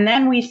 And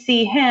then we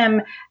see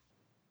him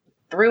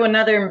through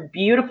another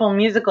beautiful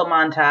musical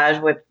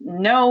montage with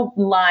no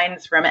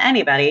lines from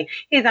anybody.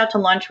 He's out to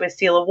lunch with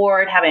Celia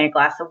Ward, having a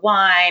glass of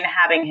wine,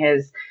 having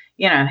his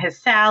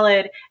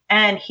salad,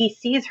 and he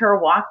sees her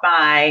walk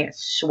by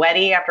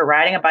sweaty after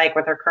riding a bike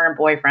with her current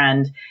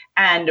boyfriend.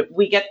 And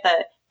we get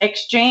the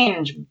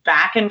exchange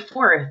back and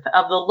forth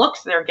of the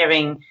looks they're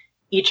giving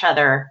each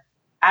other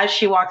as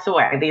she walks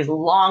away, these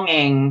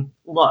longing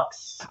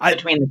looks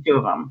between the two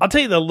of them. I'll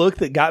tell you, the look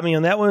that got me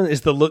on that one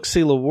is the look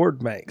Celia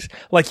Ward makes.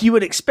 Like, you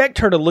would expect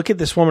her to look at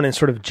this woman and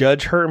sort of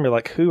judge her and be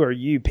like, who are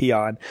you,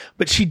 peon?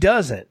 But she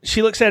doesn't.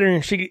 She looks at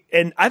her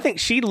and I think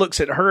she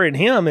looks at her and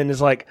him and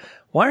is like,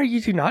 why are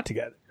you two not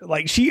together?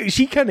 Like,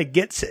 she kind of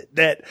gets it,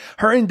 that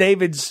her and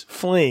David's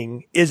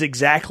fling is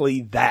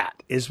exactly that,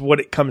 is what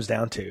it comes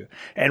down to.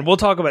 And we'll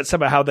talk about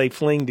some of how they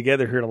fling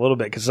together here in a little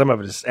bit, because some of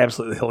it is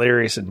absolutely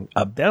hilarious and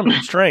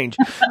downright strange.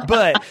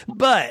 But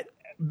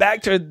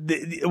back to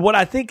what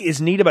I think is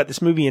neat about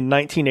this movie in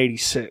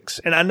 1986,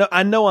 and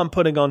I know I'm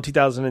putting on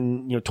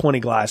 2020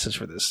 glasses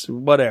for this,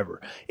 whatever.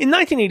 In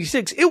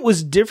 1986, it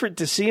was different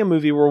to see a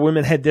movie where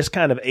women had this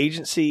kind of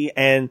agency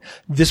and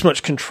this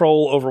much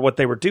control over what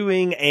they were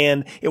doing,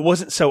 and it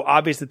wasn't so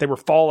obvious that they were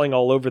falling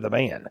all over the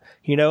man.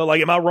 You know,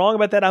 like, am I wrong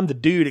about that? I'm the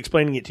dude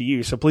explaining it to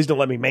you, so please don't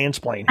let me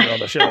mansplain here on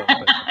the show.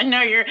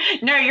 No,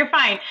 you're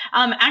fine.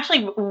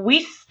 Actually,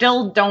 we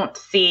still don't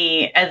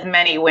see as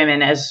many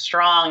women as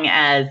strong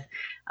as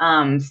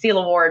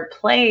Celia Ward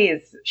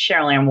plays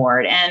Cheryl Ann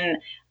Ward. And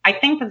I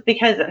think that's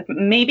because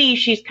maybe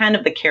she's kind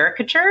of the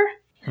caricature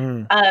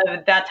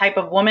of that type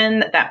of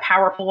woman, that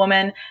powerful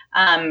woman.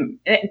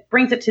 It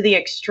brings it to the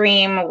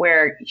extreme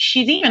where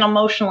she's even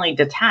emotionally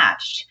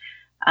detached.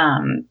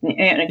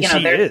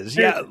 There's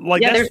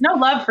no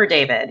love for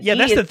David. Yeah,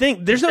 that's the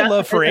thing. There's no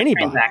love for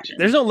anybody.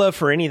 There's no love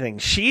for anything.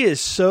 She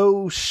is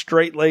so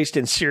straight-laced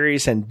and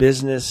serious and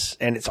business,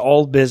 and it's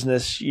all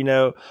business, you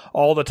know,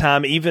 all the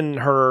time. Even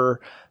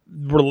her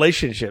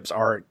relationships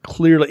are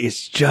clearly,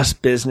 it's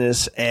just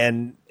business,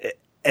 and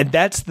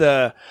that's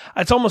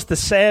almost the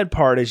sad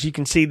part, is you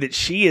can see that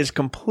she is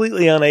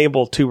completely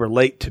unable to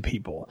relate to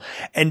people.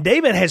 And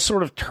David has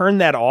sort of turned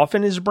that off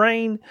in his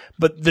brain,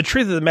 but the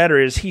truth of the matter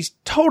is he's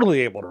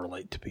totally able to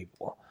relate to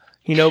people,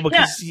 you know,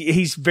 because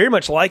he's very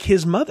much like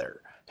his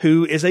mother,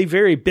 who is a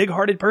very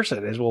big-hearted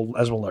person, as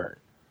we'll learn.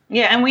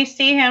 Yeah, and we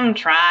see him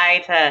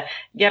try to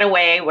get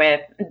away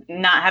with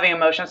not having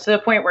emotions, to the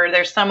point where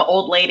there's some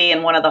old lady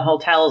in one of the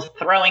hotels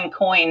throwing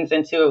coins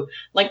into,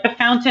 like, the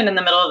fountain in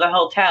the middle of the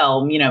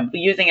hotel, you know,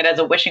 using it as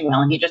a wishing well,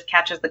 and he just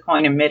catches the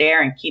coin in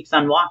midair and keeps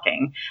on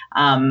walking.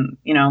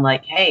 You know,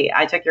 like, hey,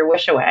 I took your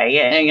wish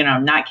away, and, you know,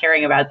 not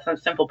caring about some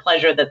simple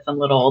pleasure that some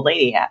little old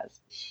lady has.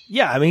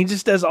 Yeah, I mean, he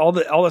just does all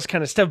this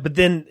kind of stuff, but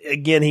then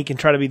again, he can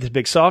try to be this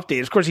big softy.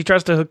 Of course, he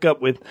tries to hook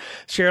up with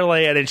Cheryl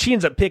Ann, and she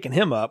ends up picking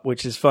him up,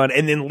 which is fun,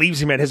 and then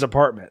leaves him at his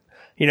apartment.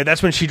 You know,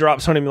 that's when she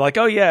drops on him like,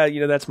 oh yeah, you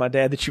know, that's my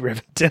dad that you were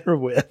having dinner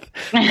with.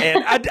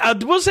 And I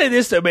will say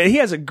this though, man, he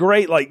has a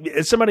great, like,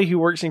 as somebody who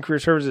works in career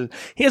services,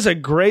 he has a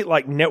great,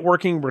 like,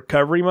 networking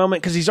recovery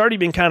moment, because he's already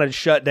been kind of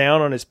shut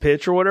down on his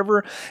pitch or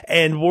whatever.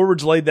 And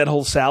Woolridge laid that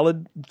whole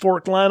salad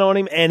fork line on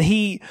him, and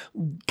he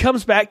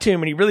comes back to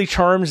him and he really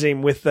charms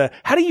him with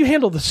how do you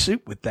handle the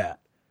soup with that?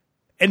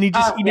 And he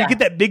just, you get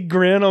that big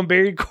grin on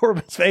Barry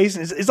Corbin's face.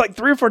 And it's like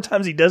 3 or 4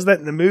 times he does that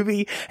in the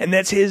movie. And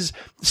that's his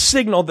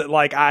signal that,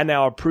 like, I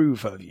now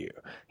approve of you,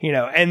 you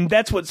know. And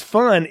that's what's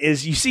fun,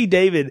 is you see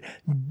David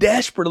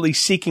desperately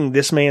seeking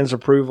this man's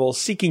approval,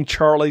 seeking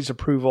Charlie's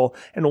approval.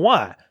 And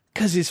why?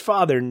 Because his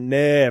father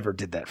never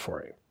did that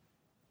for him.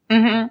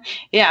 Mm-hmm.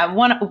 Yeah,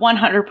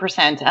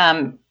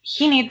 100%.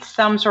 He needs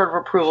some sort of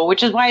approval,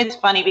 which is why it's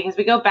funny, because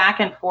we go back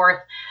and forth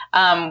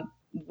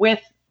with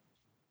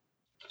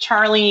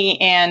Charlie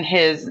and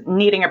his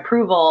needing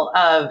approval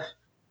of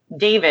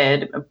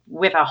David,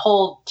 with a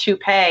whole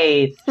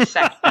toupee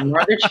section.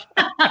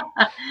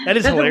 That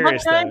is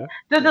hilarious.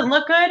 Does it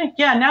look good?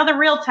 Yeah. Now the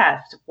real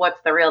test. What's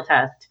the real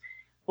test?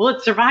 Will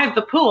it survive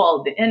the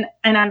pool? And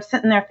I'm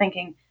sitting there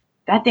thinking,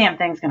 that damn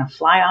thing's going to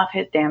fly off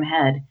his damn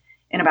head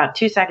in about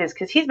 2 seconds,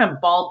 because he's been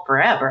bald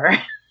forever.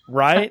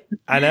 Right?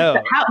 I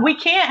know. We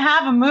can't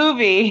have a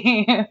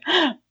movie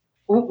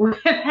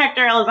with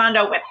Hector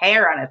Elizondo with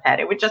hair on his head.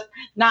 It would just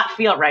not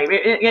feel right.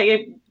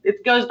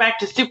 It goes back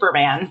to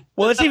Superman.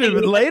 Well, it's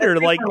even later.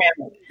 Like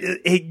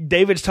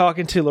David's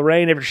talking to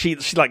Lorraine after she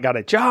like got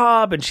a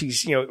job, and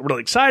she's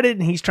really excited,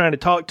 and he's trying to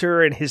talk to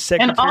her, and his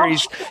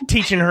secretary's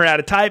teaching her how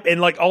to type, and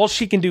like all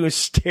she can do is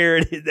stare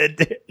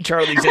at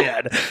Charlie's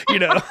head,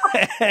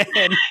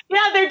 And,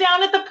 yeah, they're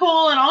down at the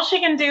pool, and all she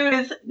can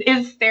do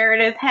is stare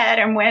at his head.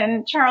 And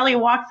when Charlie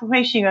walks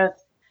away, she goes,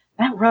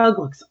 "That rug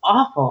looks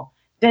awful.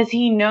 Does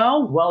he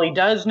know?" Well, he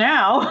does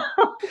now.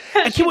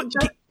 Can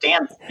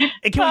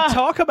we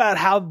talk about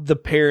how the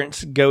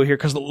parents go here?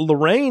 Because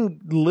Lorraine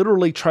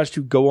literally tries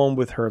to go on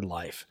with her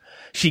life.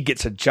 She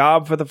gets a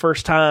job for the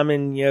first time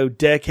in,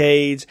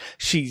 decades.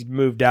 She's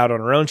moved out on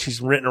her own. She's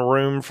renting a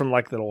room from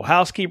like the little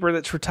housekeeper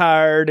that's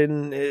retired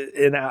in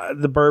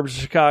the burbs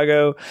of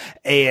Chicago.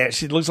 And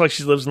she looks like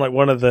she lives in like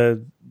one of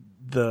the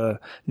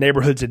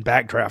neighborhoods in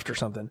Backdraft or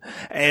something.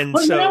 And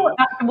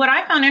what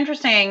I found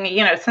interesting,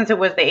 since it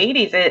was the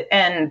 80s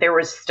and there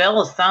was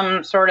still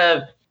some sort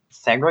of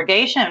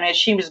segregation as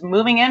she was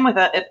moving in with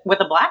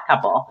a black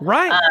couple.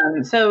 Right.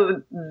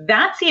 So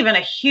that's even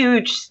a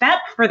huge step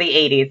for the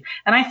 80s.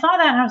 And I saw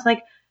that and I was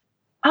like,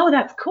 oh,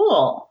 that's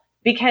cool,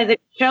 because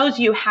it shows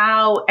you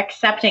how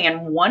accepting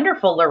and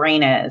wonderful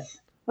Lorraine is.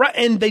 Right,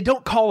 and they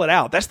don't call it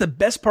out. That's the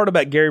best part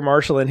about Gary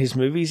Marshall and his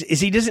movies, is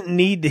he doesn't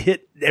need to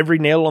hit every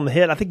nail on the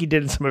head. I think he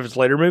did in some of his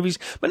later movies,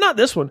 but not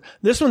this one.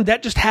 This one,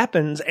 that just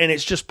happens, and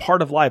it's just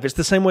part of life. It's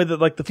the same way that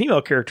like the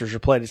female characters are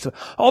played. It's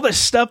all this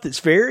stuff that's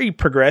very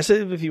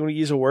progressive, if you want to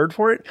use a word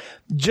for it,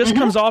 just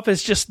comes off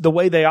as just the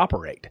way they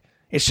operate.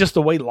 It's just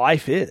the way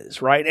life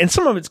is, right? And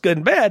some of it's good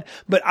and bad,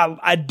 but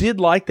I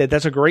did like that.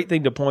 That's a great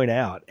thing to point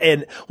out.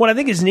 And what I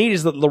think is neat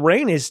is that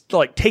Lorraine is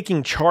like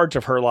taking charge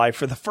of her life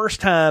for the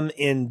first time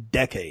in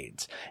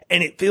decades.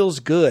 And it feels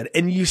good.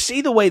 And you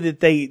see the way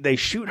that they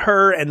shoot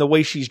her and the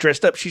way she's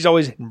dressed up. She's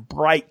always in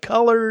bright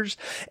colors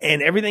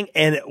and everything.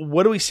 And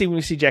what do we see when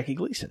we see Jackie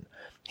Gleason?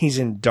 He's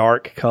in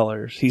dark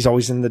colors. He's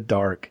always in the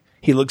dark.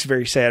 He looks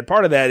very sad.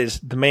 Part of that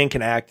is the man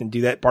can act and do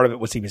that. Part of it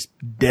was he was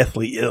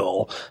deathly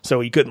ill, so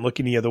he couldn't look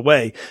any other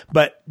way.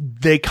 But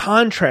they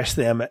contrast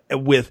them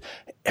with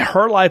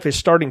her life is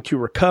starting to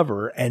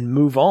recover and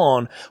move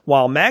on,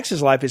 while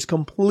Max's life is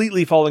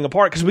completely falling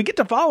apart, because we get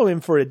to follow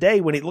him for a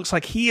day when it looks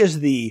like he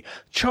is the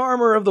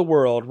charmer of the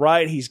world,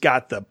 right? He's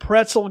got the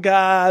pretzel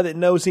guy that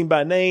knows him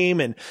by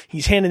name, and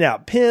he's handing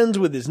out pins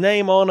with his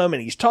name on them,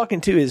 and he's talking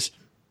to his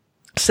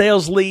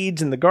sales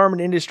leads in the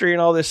garment industry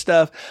and all this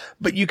stuff.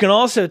 But you can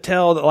also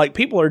tell that like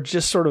people are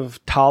just sort of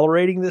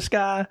tolerating this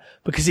guy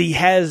because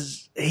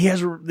he's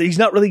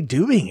not really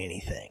doing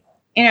anything.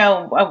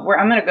 I'm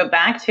going to go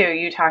back to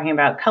you talking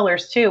about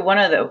colors too. One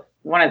of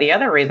the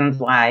other reasons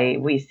why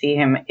we see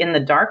him in the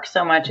dark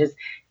so much is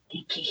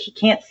he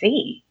can't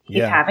see.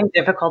 He's having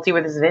difficulty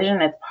with his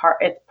vision.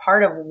 It's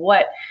part of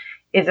what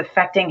is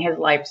affecting his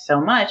life so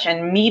much.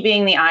 And me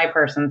being the eye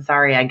person,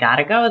 sorry, I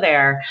gotta go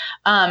there.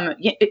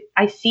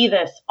 I see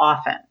this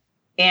often.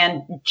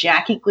 And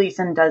Jackie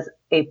Gleason does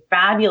a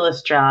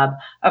fabulous job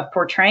of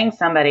portraying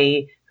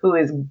somebody who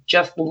is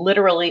just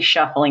literally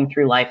shuffling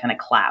through life in a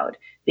cloud,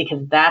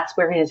 because that's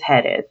where his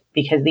head is.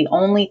 Because the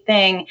only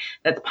thing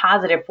that's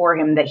positive for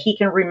him that he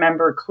can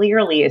remember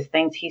clearly is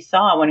things he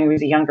saw when he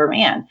was a younger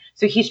man.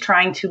 So he's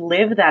trying to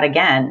live that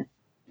again.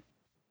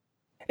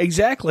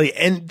 Exactly.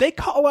 And they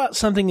call out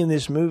something in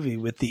this movie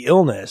with the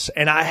illness.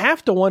 And I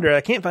have to wonder,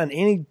 I can't find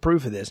any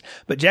proof of this,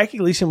 but Jackie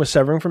Gleason was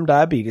suffering from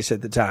diabetes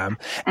at the time.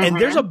 And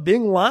there's a big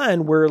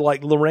line where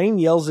like Lorraine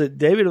yells at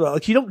David about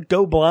like, you don't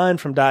go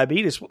blind from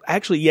diabetes. Well,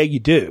 actually, yeah,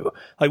 you do.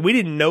 Like we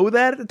didn't know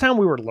that at the time.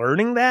 We were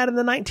learning that in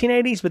the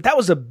 1980s, but that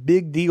was a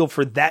big deal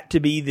for that to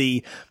be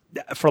the,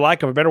 for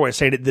lack of a better way of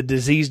saying it, the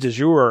disease du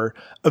jour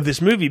of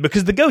this movie,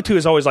 because the go-to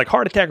is always like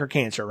heart attack or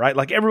cancer, right?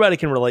 Like everybody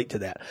can relate to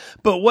that.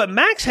 But what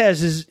Max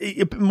has is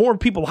more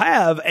people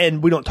have,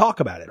 and we don't talk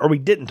about it, or we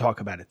didn't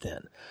talk about it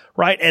then,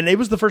 right? And it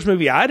was the first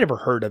movie I'd ever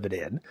heard of it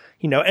in,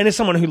 and as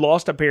someone who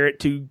lost a parent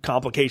to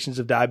complications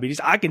of diabetes,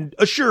 I can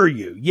assure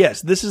you,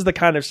 yes, this is the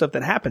kind of stuff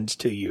that happens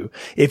to you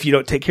if you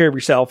don't take care of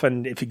yourself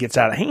and if it gets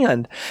out of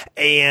hand.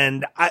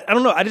 And I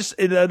don't know,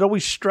 it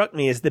always struck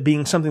me as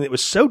being something that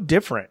was so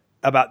different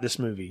about this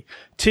movie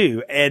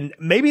too. And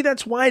maybe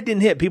that's why it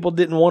didn't hit. People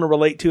didn't want to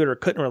relate to it or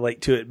couldn't relate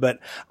to it. But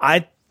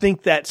I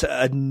think that's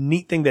a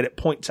neat thing that it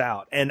points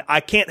out. And I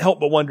can't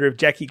help but wonder if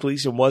Jackie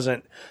Gleason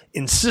wasn't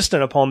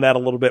insistent upon that a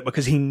little bit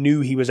because he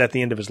knew he was at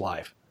the end of his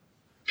life.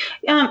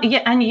 And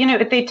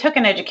if they took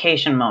an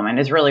education moment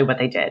is really what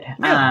they did.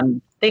 Yeah.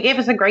 They gave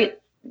us a great,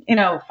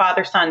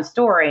 father-son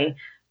story.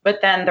 But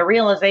then the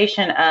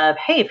realization of,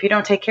 hey, if you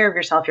don't take care of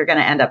yourself, you're going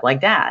to end up like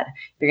dad.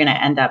 You're going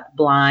to end up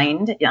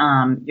blind.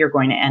 You're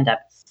going to end up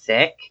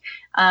sick.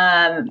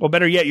 Well,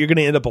 better yet, you're going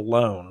to end up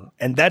alone.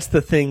 And that's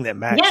the thing that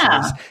Max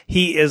is.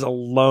 He is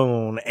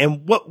alone.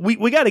 And what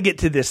we got to get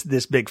to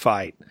this big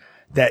fight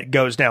that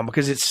goes down,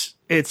 because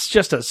it's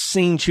just a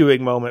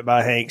scene-chewing moment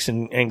by Hanks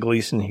and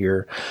Gleason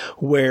here,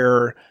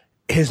 where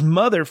his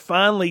mother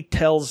finally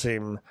tells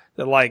him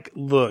that, like,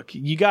 look,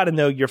 you got to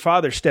know your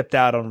father stepped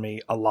out on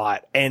me a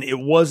lot, and it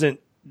wasn't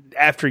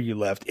after you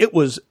left. It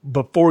was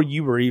before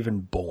you were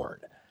even born.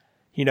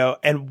 You know,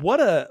 and what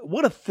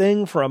a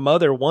thing for a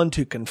mother, one,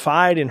 to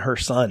confide in her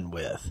son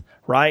with,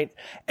 right?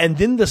 And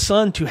then the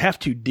son to have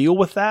to deal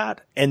with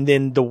that. And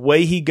then the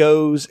way he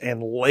goes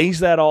and lays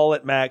that all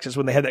at Max is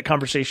when they had that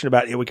conversation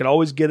about, we could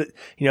always get it,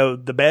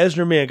 the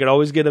Basner men could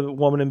always get a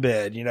woman in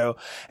bed,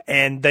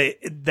 and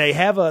they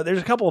have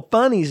there's a couple of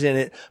funnies in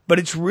it, but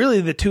it's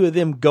really the two of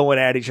them going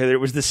at each other.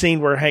 It was the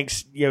scene where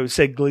Hanks,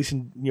 said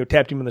Gleason,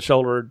 tapped him on the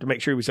shoulder to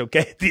make sure he was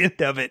okay at the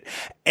end of it.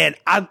 And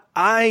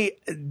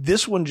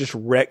this one just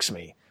wrecks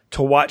me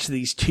to watch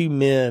these two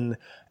men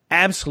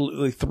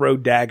absolutely throw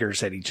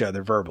daggers at each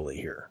other verbally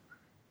here.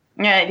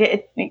 Yeah,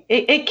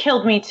 it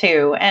killed me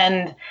too.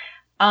 And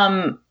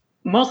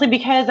mostly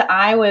because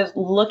I was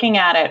looking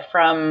at it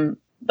from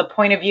the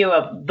point of view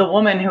of the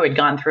woman who had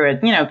gone through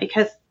it,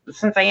 because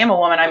since I am a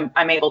woman,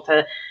 I'm able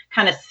to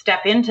kind of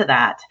step into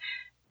that.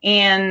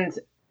 And,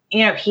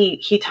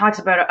 he talks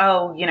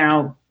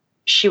about,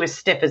 she was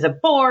stiff as a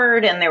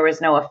board and there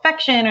was no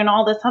affection and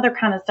all this other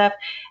kind of stuff.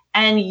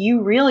 And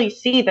you really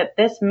see that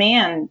this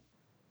man,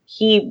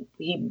 he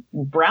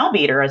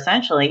browbeat her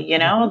essentially,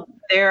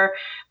 their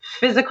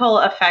physical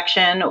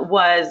affection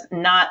was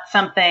not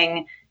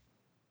something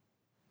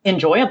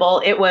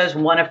enjoyable. It was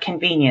one of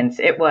convenience.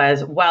 It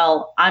was,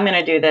 well, I'm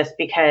going to do this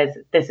because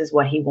this is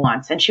what he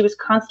wants. And she was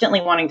constantly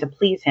wanting to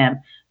please him,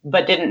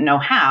 but didn't know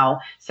how.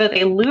 So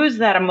they lose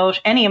that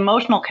any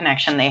emotional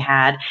connection they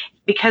had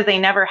because they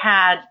never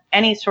had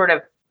any sort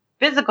of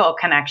physical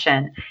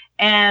connection.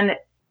 And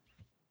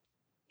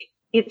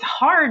it's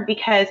hard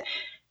because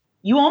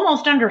you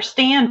almost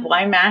understand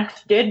why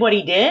Max did what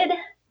he did,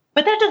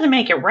 but that doesn't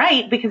make it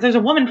right because there's a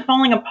woman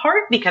falling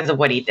apart because of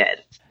what he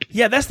did.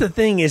 Yeah, that's the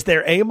thing is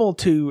they're able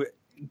to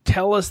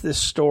tell us this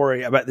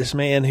story about this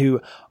man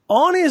who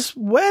on his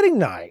wedding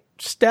night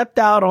stepped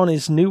out on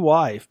his new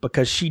wife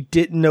because she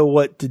didn't know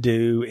what to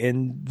do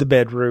in the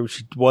bedroom.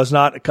 She was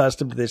not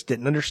accustomed to this,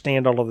 didn't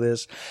understand all of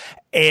this.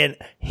 And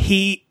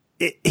he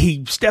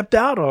stepped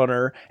out on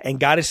her and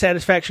got his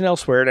satisfaction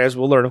elsewhere. And as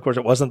we'll learn, of course,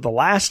 it wasn't the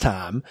last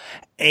time.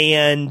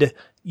 And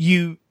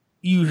you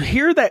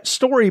hear that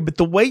story, but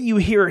the way you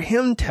hear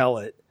him tell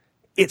it,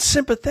 it's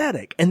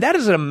sympathetic. And that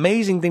is an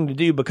amazing thing to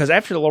do because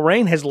after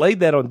Lorraine has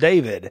laid that on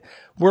David,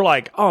 we're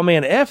like, oh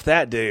man, F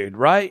that dude,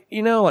 right?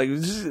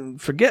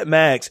 Forget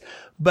Max.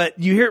 But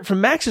you hear it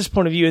from Max's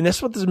point of view, and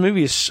that's what this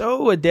movie is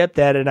so adept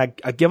at. And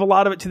I give a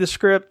lot of it to the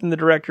script and the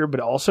director, but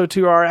also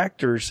to our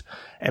actors,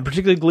 and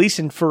particularly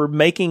Gleason for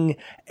making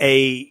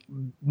a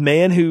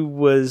man who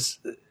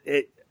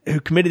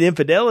committed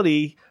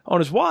infidelity on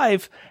his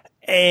wife,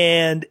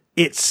 and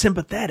it's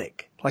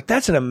sympathetic. Like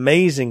that's an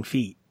amazing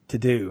feat to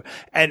do.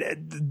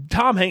 And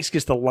Tom Hanks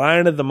gets the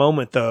line of the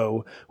moment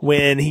though,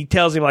 when he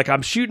tells him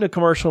I'm shooting a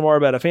commercial more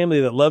about a family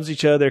that loves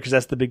each other. Cause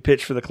that's the big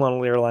pitch for the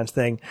Colonial Airlines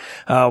thing,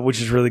 which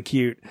is really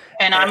cute.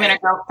 And I'm going to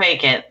go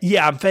fake it.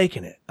 Yeah. I'm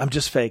faking it. I'm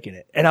just faking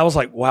it. And I was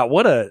like, wow,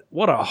 what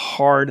a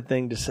hard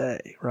thing to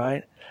say.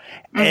 Right.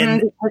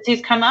 And because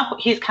he's come up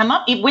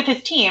with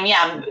his team.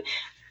 Yeah.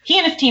 He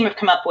and his team have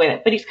come up with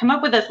it, but he's come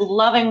up with this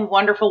loving,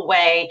 wonderful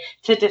way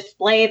to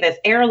display this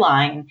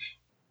airline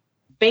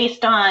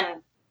based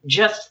on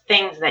just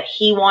things that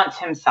he wants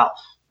himself.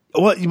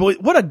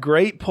 What a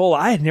great pull.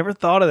 I had never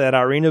thought of that,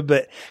 Irina,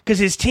 but because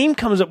his team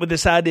comes up with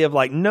this idea of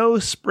no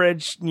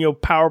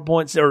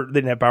PowerPoints, or they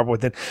didn't have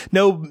PowerPoint then,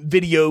 no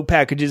video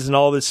packages and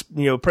all this,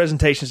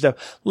 presentation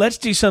stuff. Let's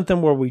do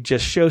something where we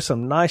just show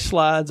some nice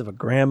slides of a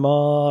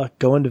grandma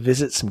going to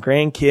visit some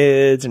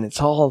grandkids, and it's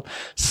all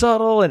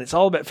subtle and it's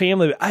all about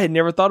family. But I had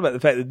never thought about the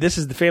fact that this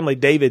is the family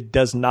David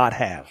does not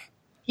have.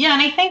 Yeah.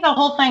 And I think the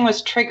whole thing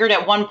was triggered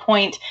at one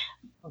point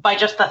by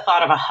just the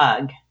thought of a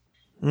hug.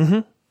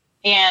 Mm-hmm.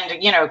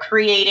 And,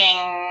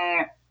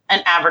 creating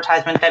an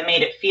advertisement that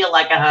made it feel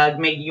like a hug,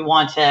 made you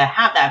want to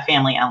have that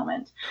family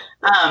element.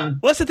 Well,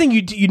 that's the thing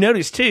you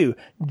notice too.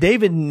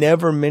 David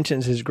never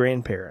mentions his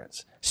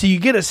grandparents. So you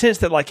get a sense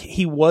that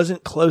he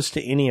wasn't close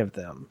to any of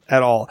them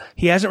at all.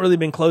 He hasn't really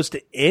been close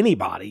to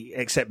anybody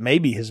except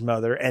maybe his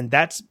mother. And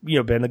that's,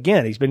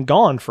 he's been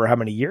gone for how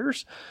many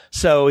years?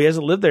 So he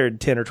hasn't lived there in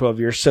 10 or 12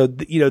 years. So,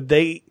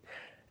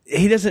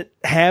 he doesn't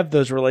have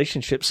those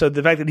relationships. So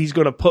the fact that he's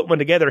going to put one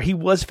together, he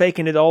was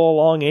faking it all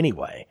along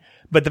anyway.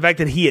 But the fact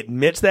that he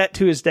admits that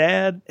to his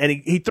dad, and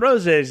he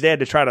throws it at his dad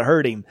to try to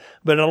hurt him.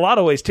 But in a lot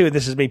of ways too, and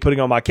this is me putting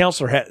on my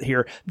counselor hat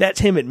here,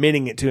 that's him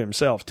admitting it to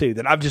himself too,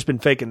 that I've just been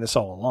faking this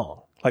all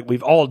along.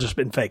 We've all just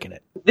been faking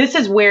it. This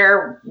is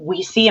where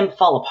we see him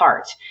fall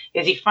apart,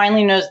 is he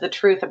finally knows the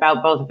truth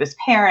about both of his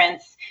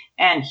parents,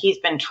 and he's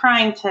been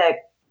trying to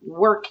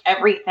work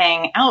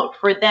everything out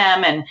for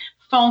them, and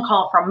phone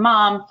call from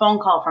mom, phone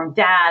call from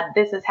dad.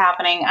 This is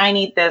happening. I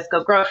need this.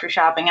 Go grocery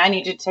shopping. I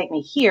need you to take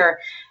me here.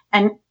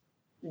 And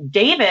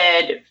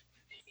David,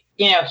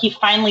 he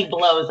finally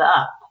blows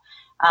up.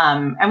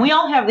 And we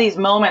all have these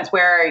moments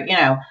where,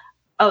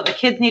 the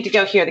kids need to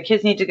go here. The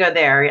kids need to go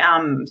there.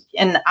 And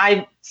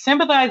I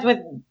empathize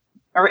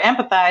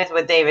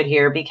with David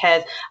here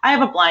because I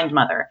have a blind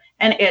mother,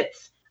 and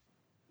it's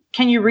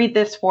can you read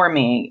this for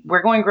me?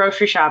 We're going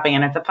grocery shopping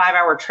and it's a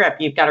 5-hour trip.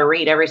 You've got to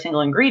read every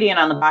single ingredient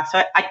on the box.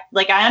 So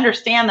I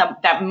understand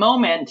that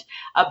moment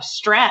of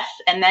stress.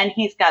 And then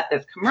he's got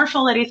this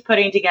commercial that he's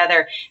putting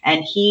together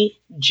and he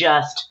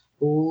just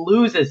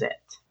loses it.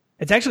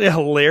 It's actually a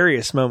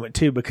hilarious moment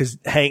too, because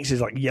Hanks is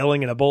like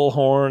yelling in a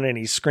bullhorn and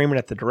he's screaming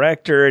at the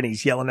director and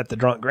he's yelling at the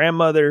drunk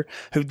grandmother,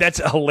 who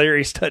that's a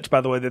hilarious touch, by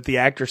the way, that the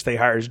actress they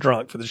hire is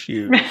drunk for the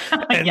shoot.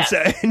 And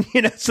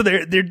Yes. so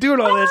they're doing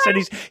all this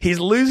and he's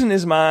losing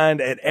his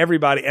mind at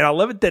everybody. And I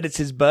love it that it's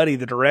his buddy,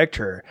 the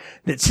director,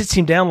 that sits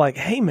him down like,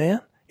 hey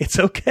man, it's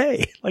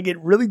okay. Like, it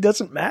really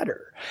doesn't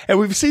matter. And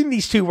we've seen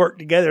these two work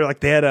together. Like,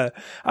 they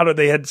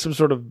had some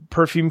sort of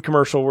perfume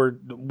commercial where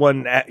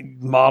one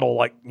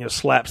model,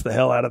 slaps the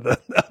hell out of the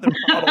other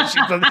model.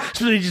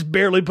 She's just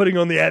barely putting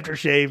on the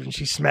aftershave and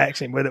she smacks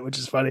him with it, which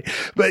is funny.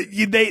 But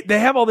they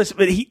have all this,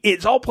 but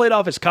it's all played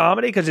off as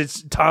comedy because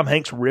it's Tom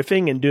Hanks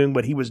riffing and doing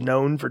what he was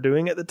known for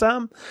doing at the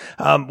time,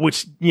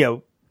 which,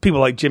 people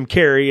like Jim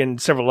Carrey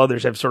and several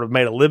others have sort of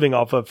made a living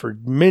off of for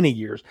many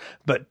years.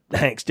 But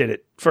Hanks did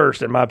it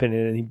first, in my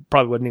opinion, and he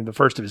probably wasn't even the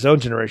first of his own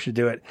generation to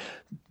do it.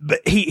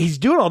 But he's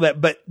doing all that,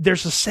 but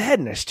there's a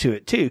sadness to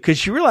it too,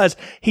 because you realize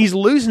he's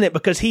losing it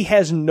because he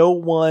has no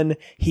one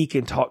he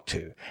can talk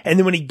to. And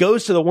then when he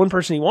goes to the one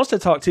person he wants to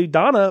talk to,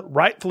 Donna,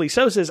 rightfully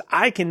so, says,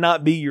 I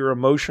cannot be your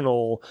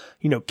emotional,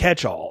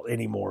 catch-all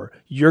anymore.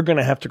 You're going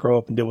to have to grow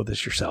up and deal with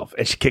this yourself.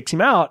 And she kicks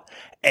him out.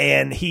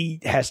 And he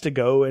has to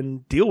go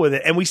and deal with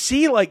it. And we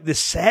see like this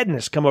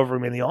sadness come over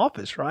him in the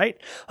office, right?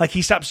 Like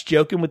he stops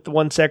joking with the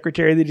one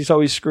secretary that he's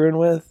always screwing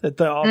with at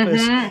the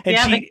office.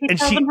 Mm-hmm. And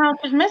she somehow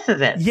just misses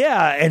it.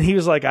 Yeah. And he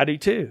was like, I do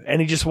too. And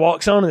he just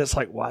walks on and it's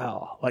like,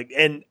 wow. Like,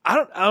 and I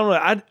don't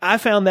know. I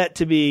found that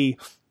to be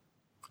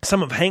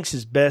some of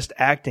Hanks's best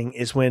acting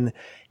is when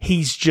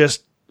he's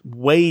just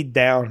weighed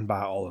down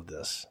by all of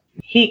this.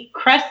 He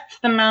crests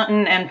the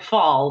mountain and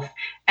falls,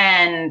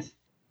 and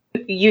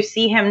you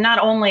see him not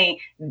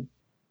only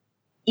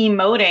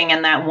emoting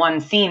in that one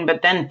scene,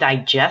 but then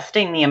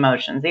digesting the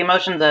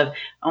emotions of,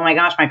 oh my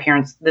gosh, my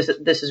parents, this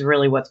is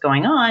really what's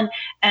going on.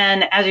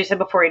 And as you said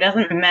before, he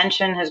doesn't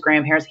mention his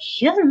grandparents.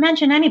 He doesn't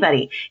mention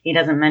anybody. He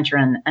doesn't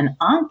mention an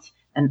aunt,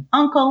 an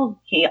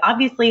uncle. He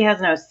obviously has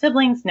no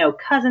siblings, no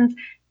cousins,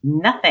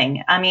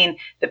 nothing. I mean,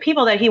 the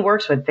people that he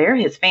works with, they're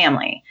his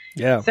family.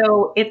 Yeah.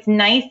 So it's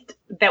nice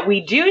that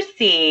we do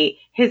see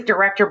his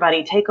director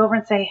buddy take over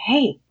and say,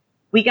 hey,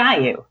 we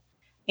got you.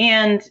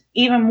 And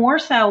even more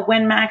so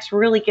when Max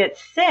really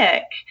gets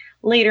sick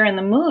later in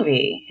the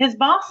movie, his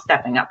boss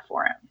stepping up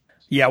for him.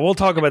 Yeah, we'll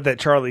talk about that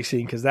Charlie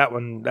scene because that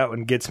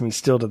one gets me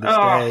still to this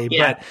day.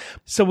 Yeah. But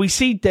so we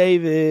see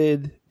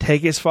David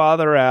take his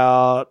father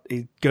out.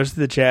 He goes to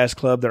the jazz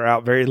club. They're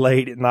out very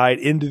late at night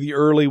into the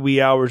early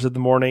wee hours of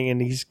the morning,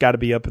 and he's got to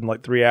be up in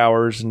like 3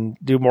 hours and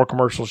do more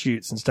commercial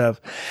shoots and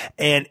stuff.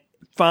 And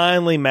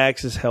finally,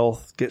 Max's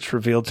health gets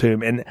revealed to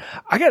him. And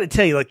I got to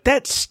tell you, like,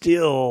 that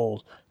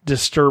still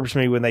disturbs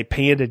me when they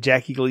pan to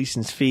Jackie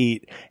Gleason's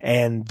feet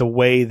and the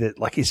way that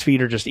like his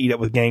feet are just eat up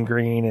with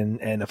gangrene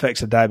and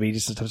effects of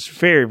diabetes and stuff. It's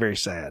very, very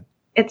sad.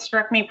 It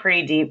struck me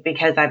pretty deep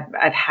because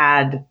I've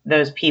had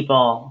those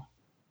people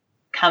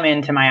come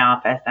into my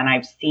office and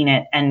I've seen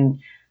it, and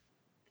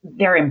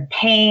they're in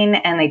pain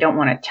and they don't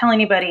want to tell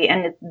anybody.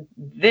 And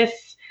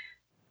this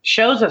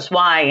shows us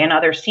why in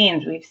other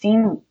scenes we've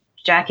seen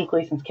Jackie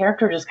Gleason's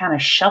character just kind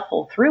of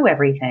shuffle through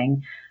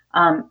everything.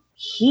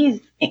 He's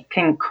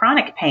in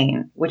chronic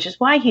pain, which is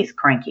why he's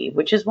cranky,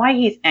 which is why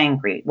he's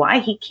angry, why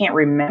he can't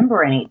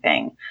remember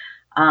anything.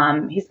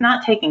 He's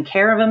not taking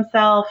care of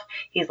himself.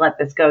 He's let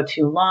this go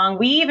too long.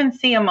 We even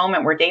see a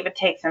moment where David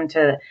takes him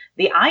to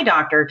the eye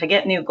doctor to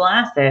get new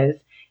glasses.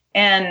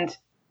 And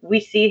we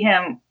see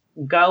him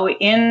go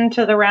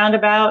into the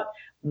roundabout,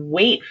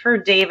 wait for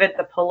David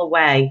to pull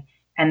away,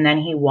 and then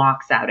he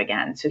walks out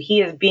again. So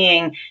he is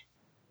being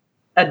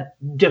a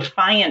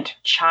defiant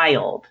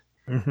child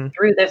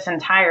through this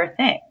entire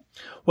thing.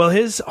 Well,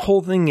 his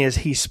whole thing is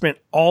he spent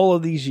all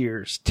of these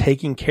years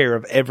taking care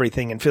of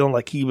everything and feeling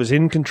like he was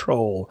in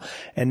control,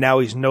 and now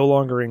he's no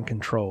longer in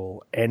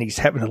control, and he's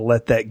having to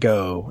let that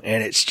go,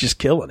 and it's just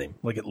killing him.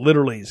 Like, it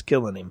literally is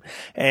killing him.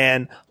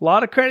 And a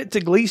lot of credit to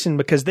Gleason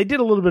because they did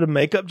a little bit of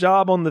makeup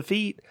job on the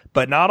feet,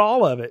 but not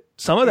all of it.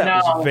 Some of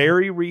that was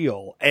very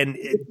real. And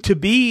to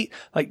be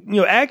like,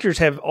 actors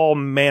have all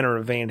manner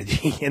of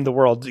vanity in the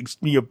world,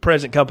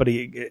 present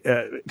company,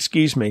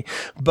 excuse me,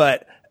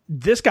 but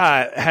this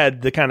guy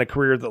had the kind of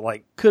career that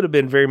like could have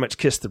been very much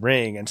Kiss the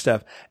Ring and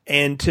stuff.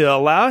 And to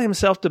allow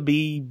himself to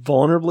be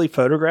vulnerably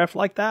photographed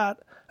like that,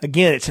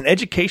 again, it's an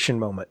education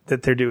moment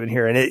that they're doing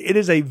here. And it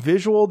is a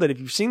visual that if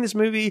you've seen this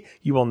movie,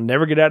 you will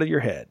never get out of your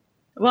head.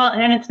 Well,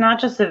 and it's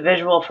not just a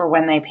visual for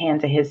when they pan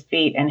to his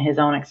feet and his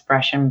own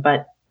expression,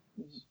 but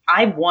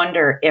I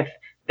wonder if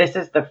this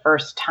is the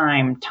first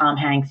time Tom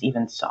Hanks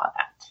even saw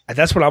that. And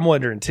that's what I'm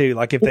wondering too.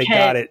 Like if they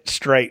got it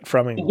straight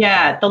from him.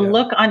 Yeah. The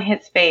look on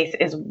his face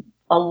is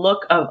a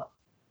look of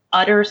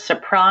utter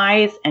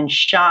surprise and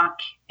shock.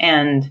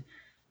 And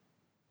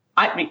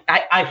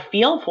I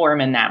feel for him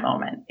in that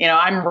moment.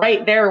 I'm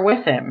right there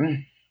with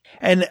him.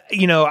 And,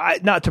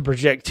 not to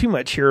project too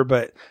much here,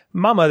 but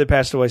my mother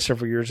passed away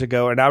several years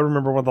ago. And I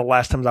remember one of the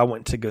last times I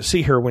went to go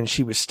see her when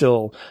she was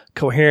still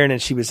coherent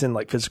and she was in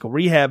like physical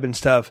rehab and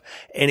stuff.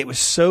 And it was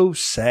so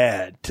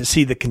sad to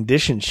see the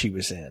condition she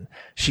was in.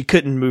 She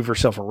couldn't move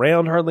herself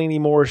around hardly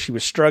anymore. She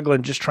was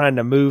struggling just trying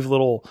to move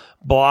little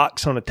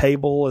blocks on a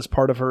table as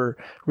part of her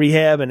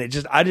rehab. And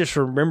I just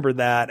remember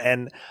that.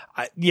 And,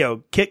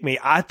 kick me.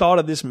 I thought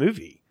of this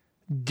movie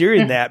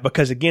during that,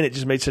 because again, it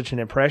just made such an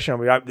impression on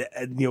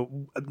me.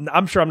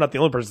 I'm sure I'm not the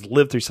only person that's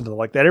lived through something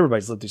like that.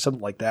 Everybody's lived through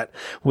something like that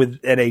with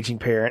an aging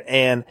parent.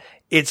 And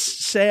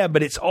it's sad,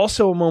 but it's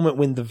also a moment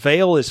when the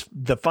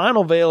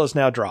final veil is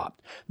now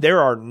dropped.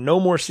 There are no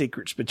more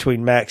secrets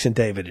between Max and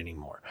David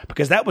anymore,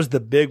 because that was the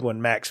big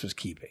one Max was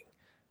keeping.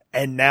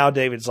 And now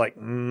David's like,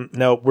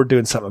 no, we're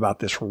doing something about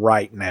this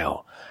right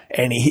now.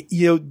 And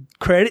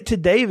credit to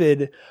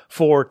David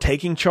for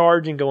taking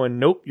charge and going,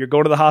 nope, you're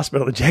going to the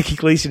hospital. And Jackie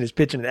Gleason is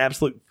pitching an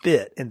absolute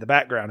fit in the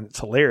background. And it's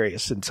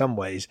hilarious in some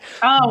ways.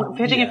 Oh,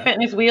 pitching a fit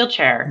in his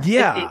wheelchair.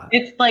 Yeah.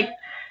 It's like,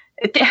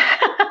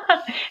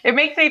 it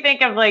makes me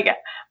think of like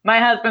my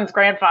husband's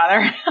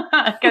grandfather,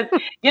 because,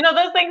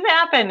 those things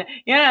happen.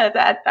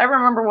 I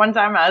remember one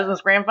time my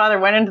husband's grandfather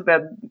went into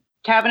the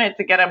cabinet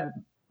to get a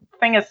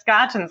thing of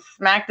scotch and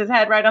smacked his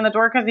head right on the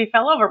door because he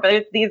fell over. But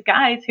it's these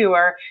guys who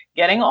are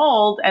getting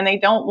old and they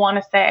don't want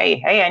to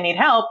say, hey, I need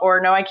help,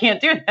 or no, I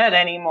can't do that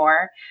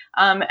anymore.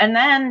 And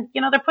then,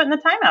 they're put in the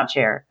timeout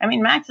chair. I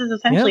mean, Max is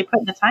essentially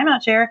put in the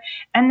timeout chair,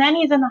 and then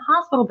he's in the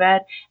hospital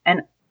bed,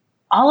 and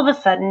all of a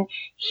sudden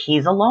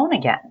he's alone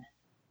again.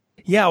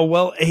 Yeah,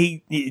 well,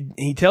 he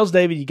tells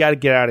David, you got to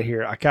get out of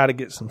here. I got to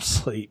get some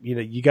sleep.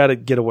 You got to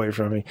get away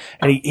from me.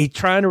 And he's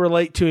trying to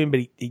relate to him,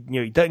 but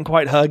he doesn't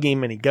quite hug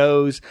him, and he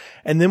goes.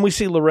 And then we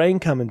see Lorraine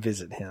come and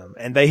visit him,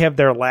 and they have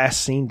their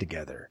last scene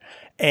together.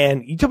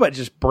 And you talk about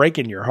just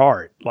breaking your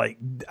heart. Like,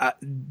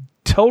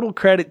 total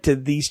credit to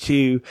these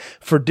two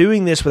for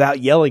doing this without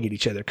yelling at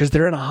each other, because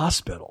they're in a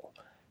hospital.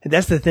 And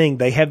that's the thing.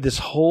 They have this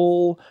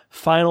whole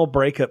final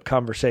breakup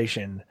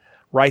conversation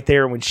right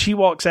there when she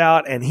walks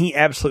out and he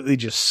absolutely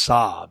just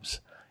sobs.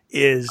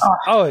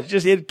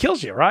 It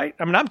kills you, right?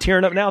 I mean, I'm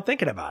tearing up now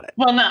thinking about it.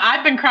 Well, no,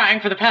 I've been crying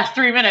for the past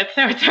 3 minutes,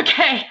 so it's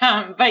okay.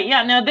 But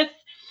yeah, no,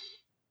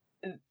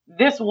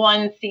 this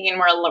one scene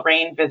where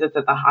Lorraine visits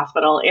at the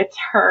hospital, it's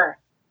her,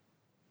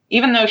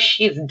 even though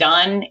she's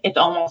done, it's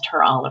almost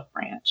her olive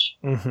branch.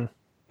 Mm-hmm.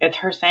 It's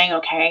her saying,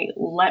 okay,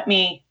 let's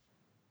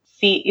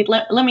see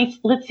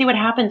what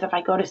happens if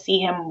I go to see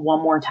him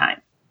one more time.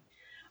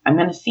 I'm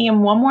going to see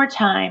him one more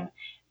time.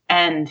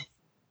 And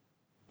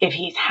if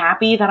he's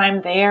happy that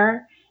I'm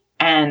there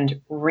and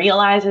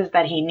realizes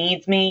that he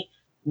needs me,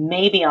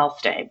 maybe I'll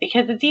stay,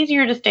 because it's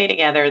easier to stay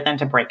together than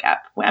to break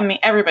up. I mean,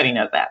 everybody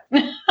knows that,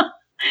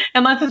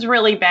 unless it's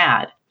really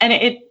bad.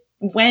 And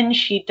when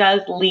she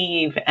does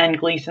leave and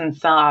Gleason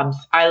sobs,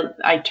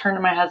 I turned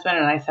to my husband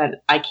and I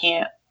said, I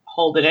can't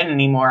hold it in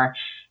anymore.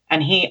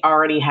 And he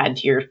already had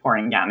tears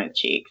pouring down his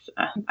cheeks.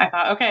 I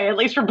thought, okay, at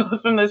least we're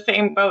both in the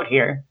same boat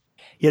here.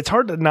 Yeah, it's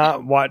hard to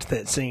not watch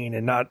that scene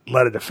and not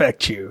let it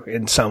affect you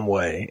in some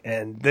way.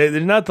 And they're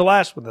not the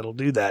last one that'll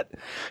do that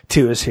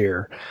to us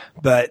here.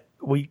 But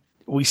we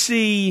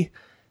see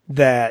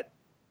that,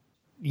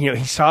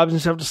 he sobs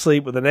himself to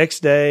sleep. But the next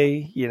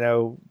day,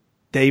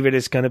 David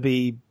is going to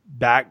be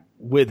back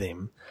with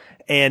him.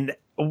 And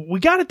we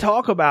got to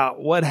talk about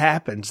what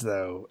happens,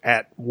 though,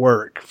 at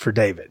work for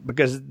David,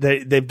 because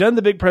they've done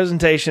the big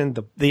presentation,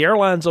 the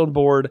airline's on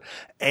board,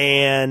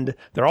 and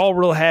they're all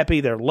real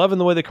happy. They're loving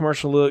the way the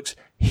commercial looks.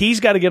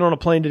 He's got to get on a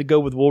plane to go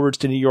with Woolworths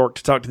to New York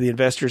to talk to the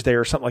investors there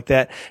or something like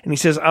that. And he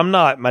says, I'm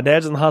not. My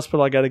dad's in the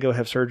hospital. I got to go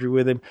have surgery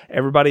with him.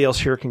 Everybody else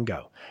here can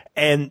go.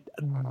 And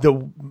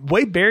the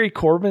way Barry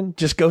Corbin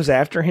just goes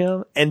after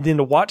him, and then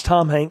to watch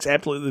Tom Hanks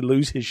absolutely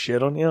lose his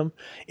shit on him,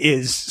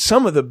 is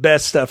some of the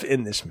best stuff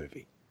in this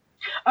movie.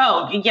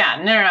 Oh,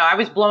 yeah. No. I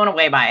was blown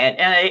away by it.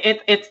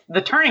 And it's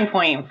the turning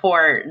point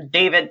for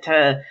David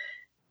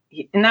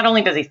not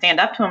only does he stand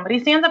up to him, but he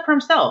stands up for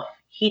himself.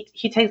 He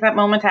takes that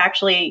moment to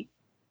actually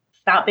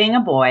stop being a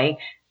boy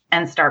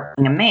and start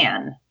being a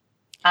man.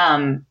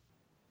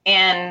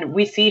 And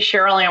we see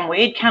Cheryl Ann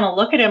Wade kind of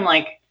look at him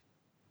like,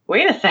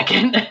 wait a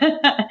second.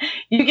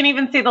 You can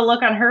even see the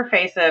look on her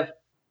face of,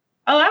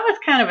 oh, that was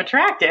kind of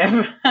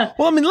attractive.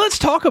 Well, I mean, let's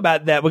talk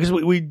about that, because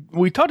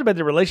we talked about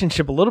the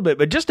relationship a little bit,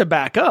 but just to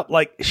back up,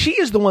 like, she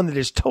is the one that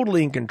is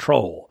totally in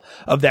control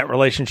of that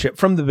relationship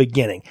from the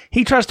beginning.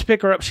 He tries to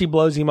pick her up. She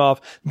blows him off.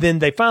 Then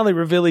they finally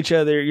reveal each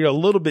other, a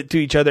little bit to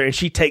each other, and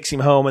she takes him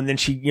home, and then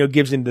she,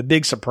 gives him the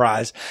big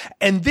surprise.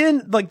 And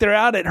then, like, they're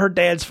out at her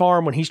dad's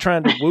farm when he's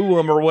trying to woo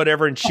him or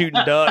whatever and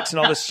shooting ducks and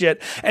all this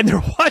shit. And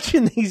they're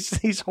watching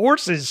these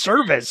horses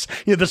service,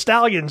 the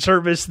stallion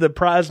service, the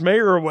prize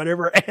mare or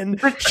whatever. And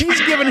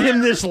she's giving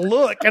him this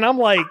look, and I'm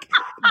like,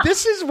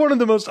 this is one of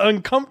the most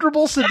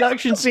uncomfortable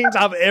seduction scenes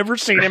I've ever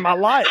seen in my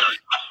life.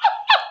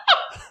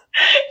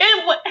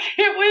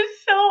 It was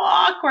so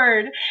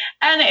awkward.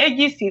 And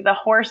you see the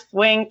horse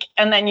wink,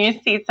 and then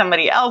you see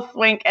somebody else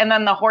wink, and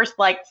then the horse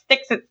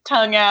sticks its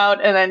tongue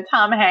out, and then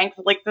Tom Hanks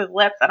licks his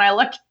lips, and I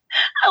looked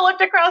I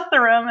looked across the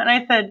room and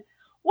I said,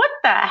 what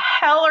the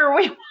hell are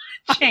we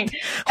watching?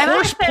 And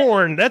horse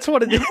porn. That's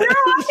what it is. We were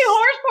watching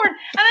horse porn.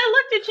 And I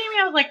looked at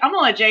Jamie. I was like, I'm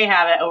going to let Jay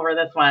have it over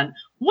this one.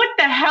 What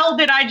the hell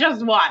did I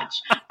just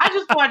watch? I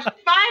just watched 5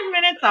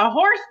 minutes of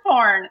horse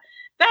porn.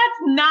 That's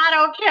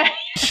not okay.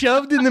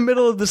 Shoved in the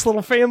middle of this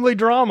little family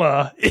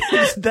drama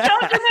is that.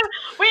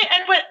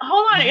 But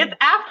hold on. It's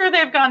after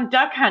they've gone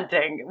duck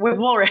hunting with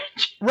Woolridge.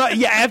 Right.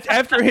 Yeah.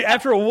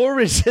 After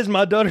Woolridge says,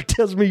 my daughter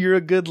tells me you're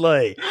a good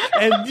lay.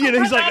 And,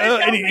 he's like,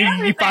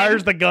 and he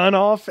fires the gun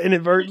off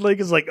inadvertently.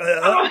 It's like,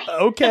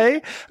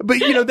 okay. But,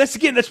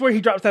 that's where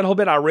he drops that whole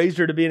bit. I raised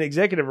her to be an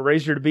executive. I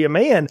raised her to be a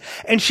man.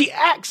 And she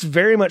acts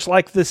very much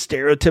like the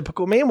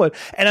stereotypical man would.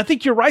 And I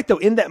think you're right, though.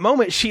 In that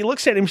moment, she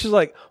looks at him. She's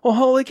like, well,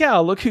 holy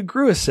cow, look who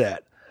grew a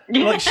set.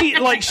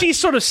 She's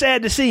sort of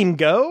sad to see him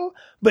go,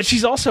 but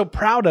she's also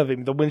proud of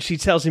him when she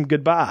tells him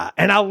goodbye.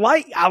 And I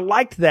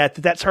liked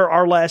that's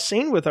our last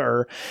scene with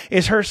her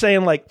is her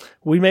saying like,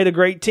 we made a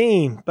great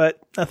team, but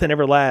nothing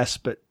ever lasts,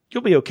 but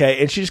you'll be okay.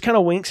 And she just kind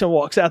of winks and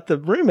walks out the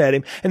room at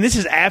him. And this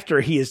is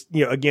after he is,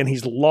 again,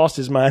 he's lost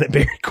his mind at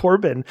Barry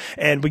Corbin,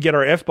 and we get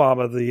our F-bomb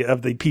of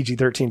the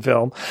PG-13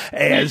 film.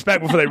 And it's back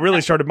before they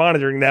really started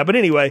monitoring that. But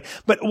anyway,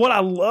 but what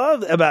I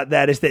love about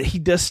that is that he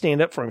does stand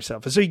up for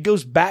himself. And so he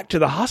goes back to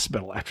the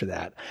hospital after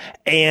that.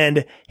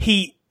 And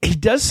he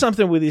does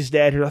something with his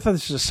dad here. I thought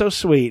this was so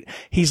sweet.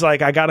 He's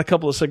like, I got a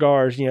couple of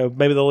cigars,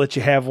 maybe they'll let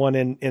you have one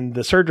in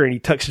the surgery. And he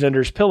tucks it under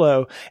his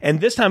pillow.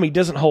 And this time he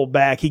doesn't hold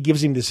back. He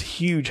gives him this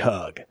huge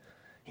hug.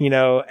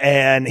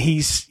 And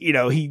he's,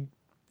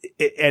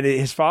 and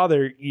his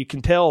father, you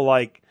can tell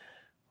like,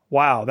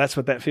 wow, that's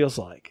what that feels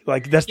like.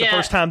 Like that's the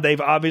first time they've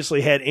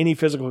obviously had any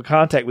physical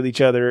contact with each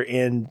other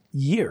in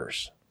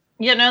years.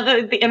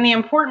 The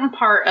important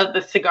part of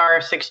the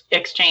cigar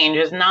exchange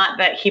is not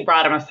that he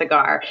brought him a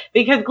cigar,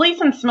 because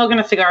Gleason's smoking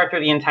a cigar through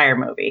the entire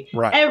movie.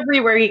 Right.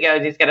 Everywhere he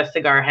goes, he's got a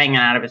cigar hanging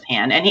out of his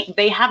hand. And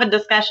they have a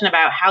discussion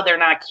about how they're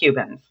not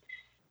Cubans.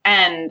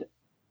 And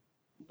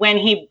when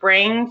he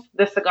brings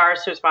the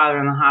cigars to his father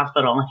in the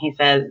hospital,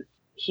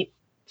 he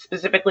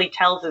specifically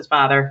tells his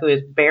father, who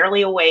is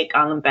barely awake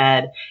on the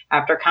bed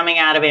after coming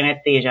out of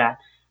anesthesia,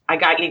 I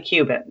got you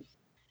Cubans.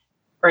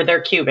 Or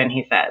they're Cuban,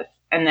 he says.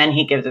 And then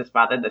he gives his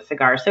father the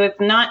cigar. So it's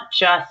not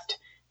just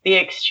the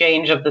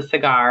exchange of the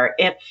cigar.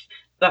 It's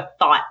the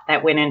thought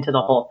that went into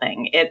the whole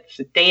thing.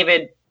 It's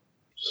David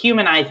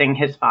humanizing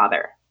his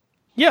father.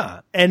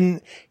 Yeah,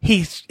 and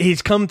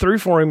he's come through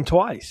for him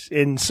twice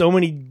in so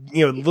many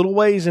little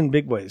ways and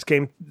big ways.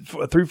 Came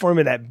through for him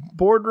in that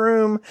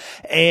boardroom,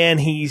 and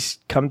he's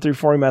come through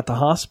for him at the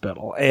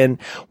hospital. And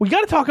we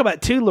got to talk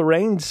about too.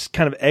 Lorraine's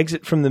kind of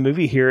exit from the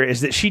movie here is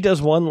that she does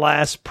one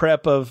last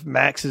prep of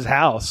Max's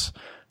house,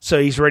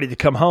 so he's ready to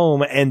come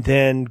home, and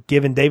then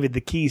giving David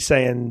the key,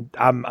 saying,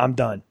 "I'm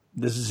done.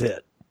 This is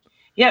it."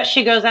 Yeah,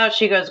 she goes out.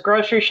 She goes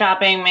grocery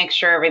shopping, makes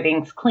sure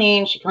everything's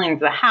clean. She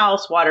cleans the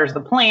house, waters the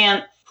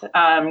plants.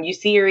 You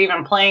see her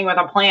even playing with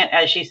a plant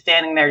as she's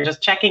standing there,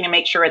 just checking to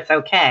make sure it's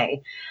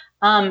okay.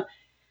 I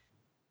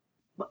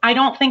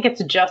don't think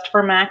it's just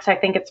for Max. I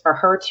think it's for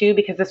her too,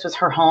 because this was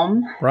her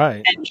home.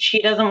 Right. And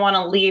she doesn't want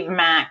to leave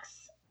Max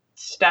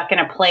stuck in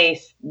a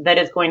place that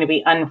is going to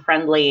be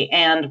unfriendly,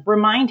 and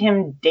remind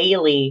him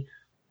daily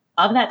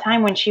of that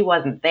time when she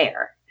wasn't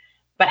there,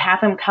 but have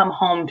him come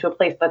home to a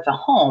place that's a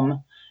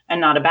home and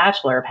not a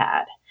bachelor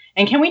pad.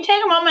 And can we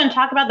take a moment and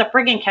talk about the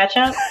friggin'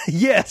 ketchup?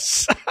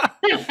 Yes.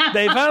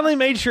 They finally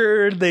made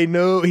sure he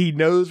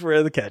knows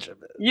where the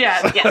ketchup is.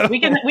 Yes. We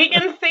can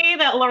see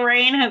that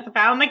Lorraine has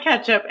found the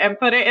ketchup and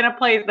put it in a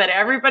place that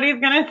everybody's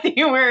going to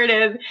see where it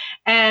is.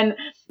 And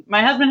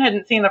my husband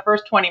hadn't seen the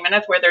first 20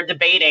 minutes where they're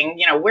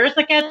debating, where's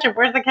the ketchup?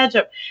 Where's the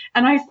ketchup?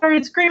 And I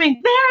started screaming,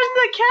 there's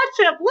the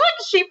ketchup.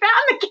 Look, she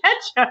found the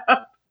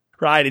ketchup.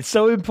 Right. It's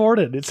so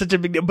important. It's such a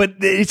big deal, but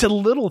it's a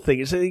little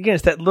thing. It's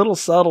that little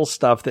subtle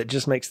stuff that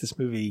just makes this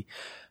movie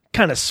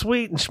kind of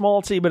sweet and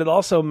schmaltzy, but it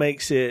also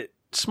makes it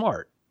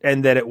smart,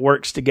 and that it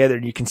works together.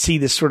 And you can see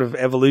this sort of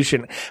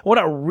evolution. What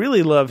I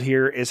really love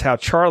here is how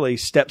Charlie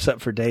steps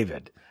up for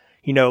David.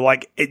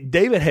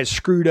 David has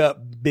screwed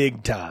up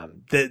big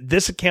time.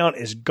 This account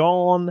is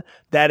gone.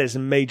 That is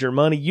major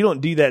money. You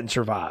don't do that and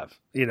survive,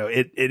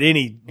 at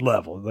any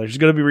level. There's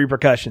going to be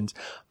repercussions.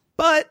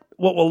 But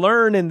what we'll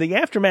learn in the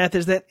aftermath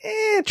is that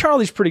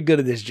Charlie's pretty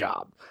good at his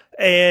job.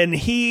 And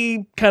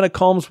he kind of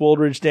calms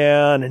Woolridge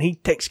down, and he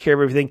takes care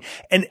of everything.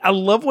 And I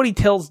love what he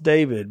tells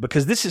David,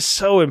 because this is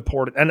so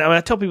important. And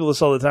I tell people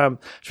this all the time,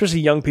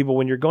 especially young people,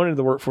 when you're going into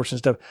the workforce and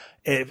stuff.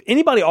 If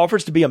anybody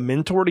offers to be a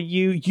mentor to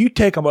you, you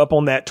take them up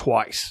on that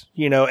twice,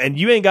 and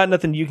you ain't got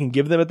nothing you can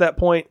give them at that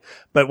point.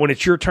 But when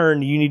it's your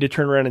turn, you need to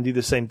turn around and do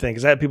the same thing.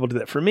 Because I had people do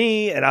that for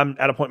me, and I'm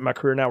at a point in my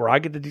career now where I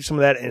get to do some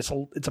of that, and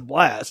it's a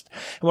blast.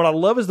 And what I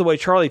love is the way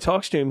Charlie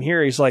talks to him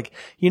here. He's like,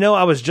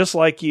 I was just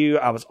like you.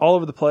 I was all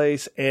over the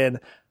place. And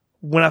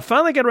when I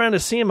finally got around to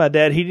seeing my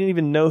dad, he didn't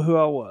even know who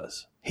I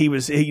was.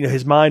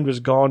 His mind was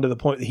gone to the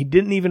point that he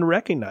didn't even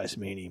recognize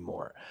me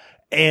anymore.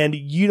 And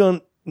you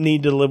don't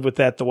need to live with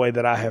that the way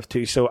that I have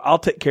to. So I'll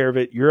take care of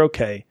it. You're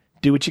okay.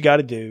 Do what you got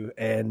to do.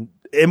 And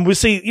and we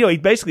see, he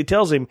basically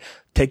tells him,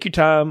 take your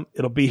time.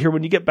 It'll be here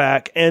when you get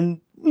back.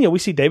 And, we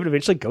see David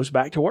eventually goes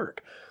back to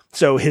work.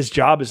 So his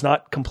job is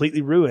not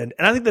completely ruined.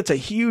 And I think that's a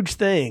huge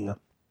thing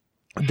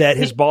that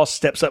his boss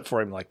steps up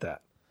for him like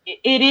that.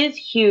 It is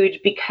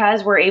huge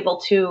because we're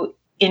able to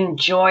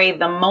enjoy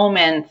the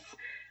moments,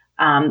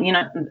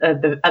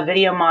 a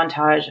video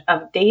montage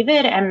of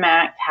David and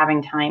Max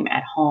having time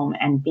at home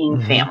and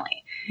being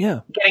family.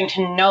 Yeah. Getting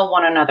to know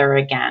one another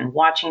again,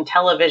 watching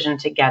television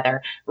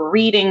together,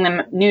 reading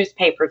the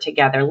newspaper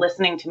together,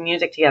 listening to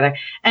music together.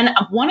 And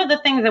one of the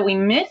things that we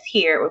miss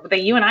here,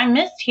 that you and I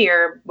missed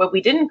here, what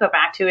we didn't go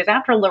back to, is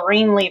after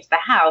Lorraine leaves the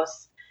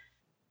house,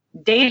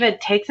 David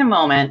takes a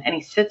moment and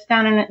he sits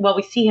down and,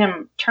 we see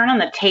him turn on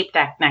the tape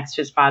deck next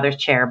to his father's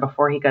chair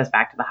before he goes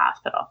back to the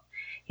hospital.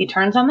 He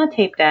turns on the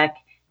tape deck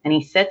and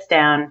he sits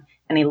down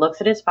and he looks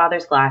at his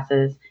father's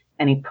glasses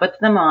and he puts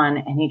them on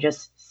and he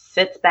just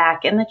sits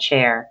back in the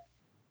chair,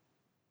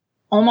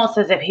 almost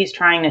as if he's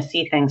trying to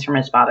see things from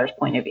his father's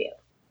point of view.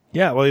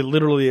 Yeah, well, he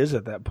literally is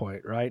at that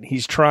point, right?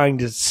 He's trying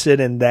to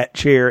sit in that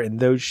chair in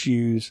those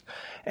shoes,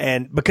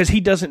 and because he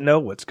doesn't know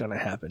what's going to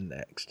happen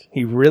next.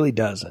 He really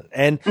doesn't.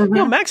 And,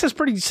 Max has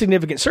pretty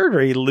significant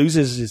surgery. He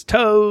loses his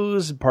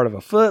toes, part of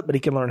a foot, but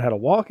he can learn how to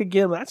walk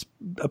again. That's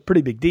a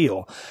pretty big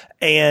deal.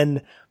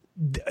 And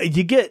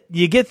you get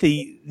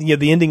the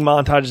ending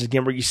montages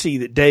again where you see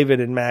that David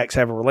and Max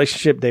have a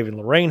relationship. David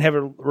and Lorraine have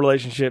a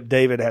relationship.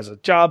 David has a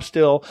job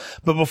still.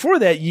 But before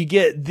that, you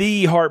get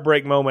the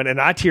heartbreak moment. And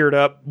I teared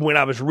up when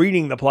I was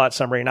reading the plot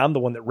summary, and I'm the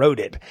one that wrote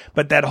it.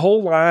 But that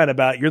whole line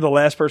about "you're the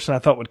last person I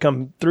thought would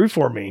come through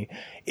for me"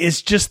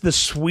 is just the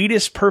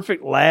sweetest,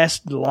 perfect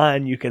last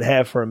line you could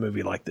have for a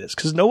movie like this,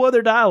 because no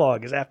other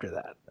dialogue is after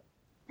that.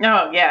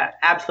 Oh, yeah,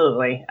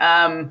 absolutely.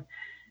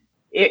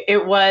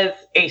 It was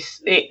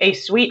a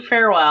sweet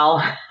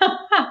farewell.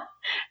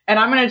 And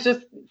I'm going to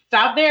just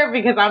stop there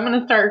because I'm going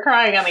to start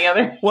crying on the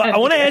other. Well, I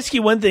want to ask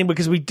you one thing,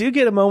 because we do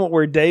get a moment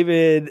where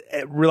David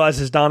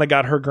realizes Donna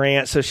got her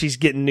grant, so she's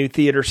getting new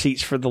theater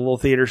seats for the little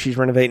theater she's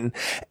renovating.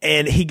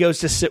 And he goes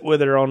to sit with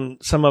her on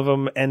some of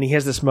them, and he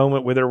has this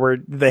moment with her where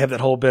they have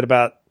that whole bit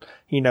about,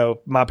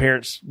 my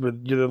parents were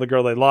the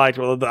girl they liked.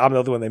 Well, I'm the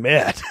other one they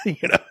met,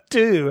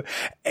 too.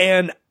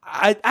 And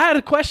I had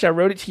a question. I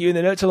wrote it to you in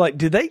the notes. I'm like,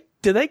 do they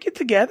get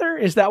together?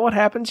 Is that what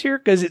happens here?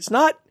 Because it's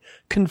not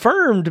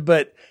confirmed,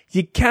 but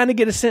you kind of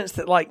get a sense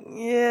that,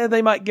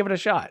 they might give it a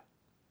shot.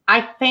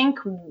 I think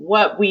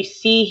what we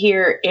see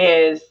here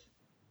is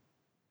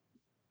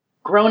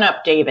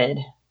grown-up David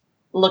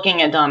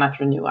looking at Donna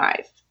through new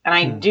eyes. And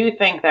I do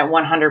think that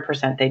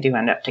 100% they do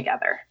end up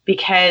together,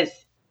 because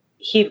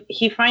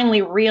he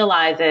finally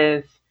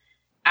realizes,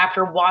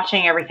 after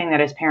watching everything that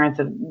his parents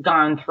have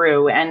gone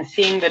through and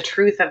seeing the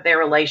truth of their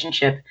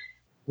relationship,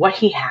 what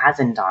he has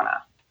in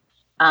Donna.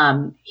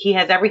 He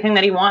has everything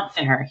that he wants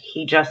in her.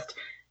 He just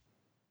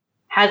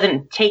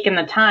hasn't taken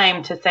the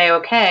time to say,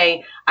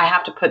 okay, I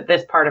have to put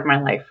this part of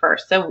my life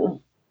first.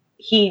 So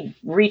he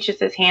reaches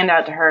his hand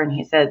out to her and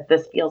he says,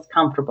 "This feels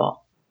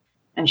comfortable."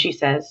 And she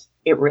says,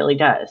 "It really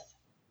does."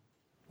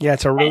 Yeah,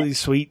 it's a really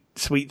sweet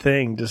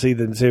thing to see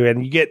them do.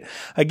 And you get,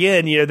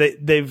 again,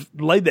 they've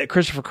laid that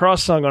Christopher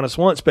Cross song on us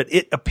once, but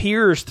it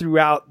appears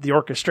throughout the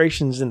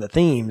orchestrations and the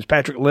themes.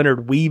 Patrick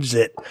Leonard weaves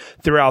it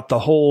throughout the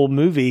whole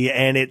movie,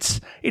 and it's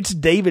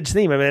David's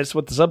theme. I mean, that's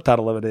what the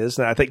subtitle of it is.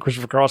 And I think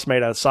Christopher Cross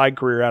made a side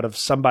career out of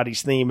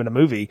somebody's theme in a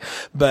movie.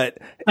 But,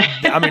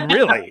 I mean,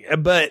 really,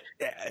 but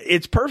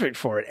it's perfect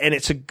for it. And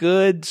it's a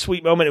good,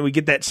 sweet moment. And we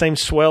get that same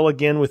swell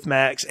again with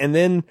Max. And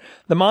then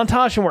the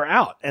montage, and we're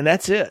out. And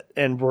that's it.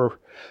 And we're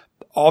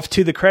off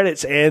to the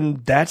credits,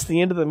 and that's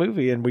the end of the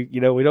movie. And we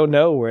don't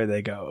know where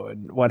they go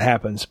and what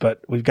happens,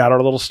 but we've got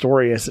our little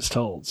story as it's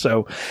told.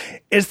 So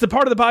it's the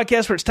part of the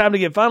podcast where it's time to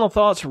give final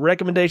thoughts,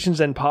 recommendations,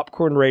 and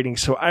popcorn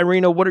ratings. So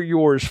Irina, what are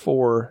yours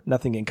for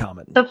Nothing in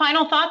Common? The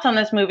final thoughts on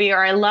this movie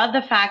are, I love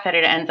the fact that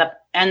it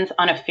ends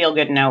on a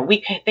feel-good note.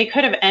 They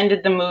could have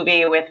ended the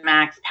movie with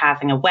Max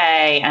passing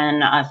away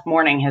and us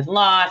mourning his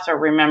loss or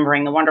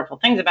remembering the wonderful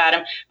things about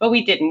him, but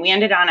we didn't. We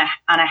ended on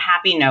a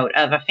happy note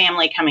of a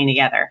family coming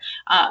together.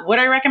 Would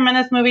I recommend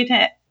this movie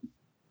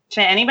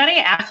to anybody?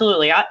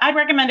 Absolutely. I'd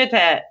recommend it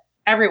to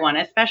everyone,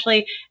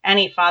 especially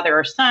any father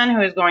or son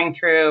who is going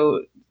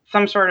through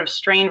some sort of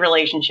strained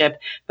relationship.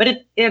 But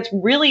it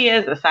really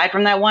is, aside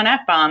from that one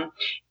F-bomb,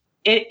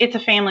 it's a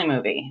family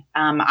movie.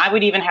 I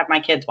would even have my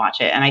kids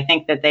watch it, and I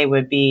think that they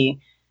would be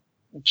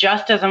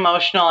just as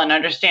emotional and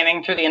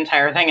understanding through the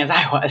entire thing as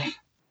I was.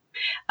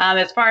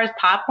 As far as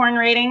popcorn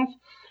ratings,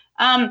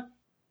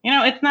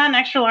 it's not an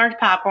extra large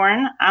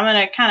popcorn. I'm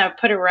going to kind of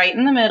put it right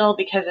in the middle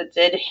because it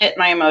did hit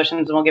my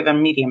emotions, and we'll give it a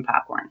medium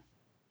popcorn.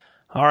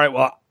 All right.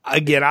 Well,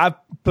 again, I've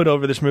put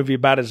over this movie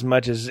about as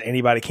much as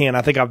anybody can.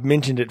 I think I've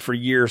mentioned it for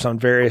years on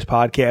various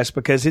podcasts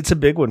because it's a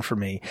big one for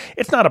me.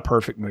 It's not a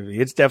perfect movie.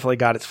 It's definitely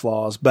got its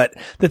flaws. But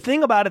the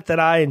thing about it that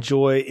I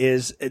enjoy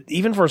is,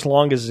 even for as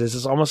long as it is,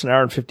 it's almost an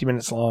hour and 50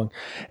 minutes long.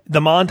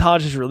 The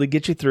montages really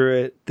get you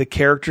through it. The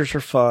characters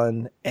are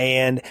fun,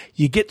 and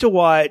you get to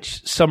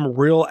watch some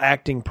real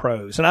acting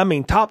pros. And I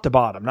mean top to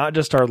bottom, not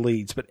just our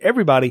leads, but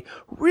everybody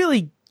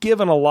really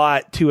given a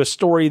lot to a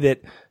story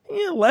that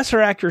lesser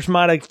actors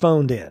might have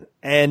phoned in,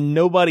 and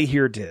nobody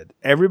here did.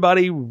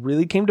 Everybody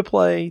really came to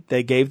play.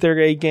 They gave their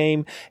A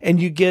game,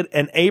 and you get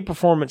an A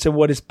performance in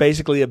what is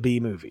basically a B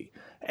movie.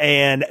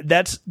 And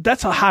that's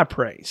a high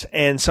praise.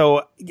 And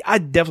so I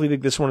definitely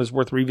think this one is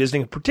worth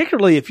revisiting,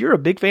 particularly if you're a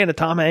big fan of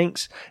Tom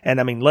Hanks. And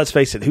I mean, let's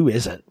face it, who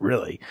isn't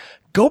really?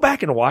 Go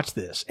back and watch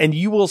this and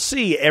you will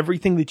see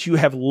everything that you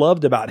have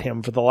loved about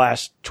him for the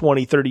last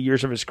 20, 30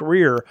 years of his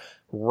career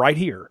right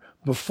here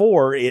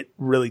before it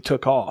really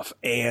took off.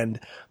 And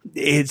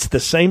it's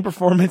the same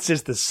performance.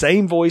 It's the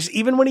same voice.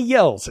 Even when he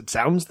yells, it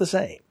sounds the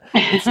same.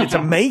 It's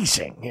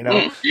amazing,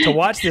 to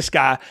watch this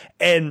guy.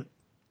 And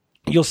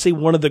you'll see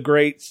one of the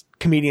great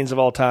comedians of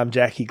all time,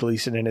 Jackie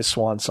Gleason, in his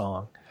swan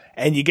song.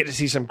 And you get to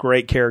see some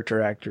great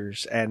character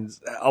actors and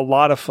a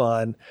lot of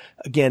fun.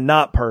 Again,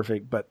 not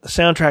perfect, but the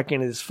soundtrack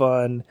in it is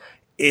fun.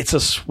 It's a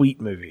sweet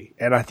movie.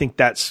 And I think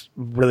that's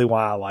really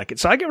why I like it.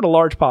 So I give it a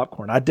large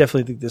popcorn. I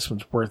definitely think this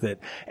one's worth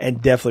it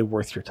and definitely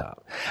worth your time.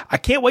 I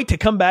can't wait to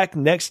come back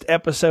next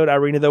episode,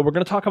 Irina, though. We're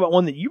going to talk about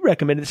one that you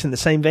recommended. It's in the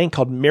same vein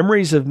called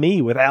Memories of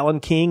Me with Alan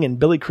King and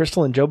Billy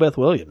Crystal and JoBeth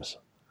Williams.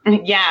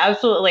 Yeah,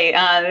 absolutely.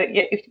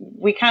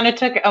 We kind of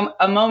took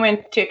a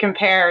moment to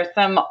compare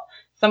some,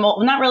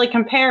 not really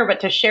compare,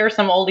 but to share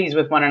some oldies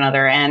with one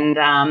another.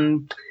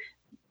 And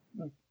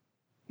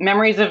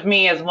Memories of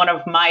Me is one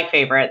of my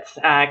favorites.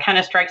 Kind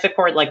of strikes a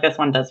chord like this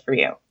one does for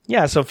you.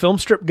 Yeah, so Film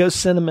Strip goes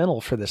sentimental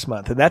for this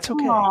month, and that's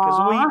okay,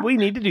 because we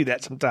need to do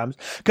that sometimes.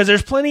 Because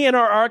there's plenty in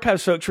our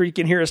archives, folks, where you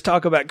can hear us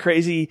talk about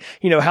crazy,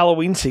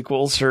 Halloween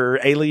sequels or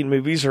alien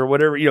movies or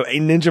whatever,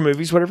 ninja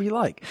movies, whatever you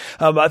like.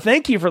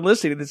 Thank you for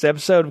listening to this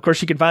episode. Of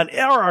course, you can find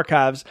our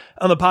archives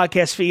on the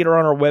podcast feed or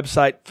on our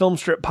website,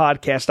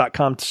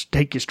 filmstrippodcast.com, to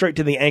take you straight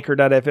to the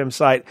Anchor.fm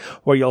site,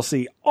 where you'll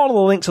see all of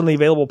the links on the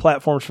available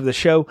platforms for the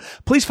show.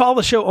 Please follow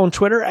the show on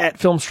Twitter at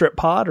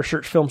FilmStripPod or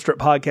search Filmstrip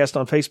Podcast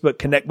on Facebook.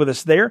 Connect with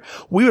us there.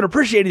 We would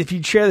appreciate it if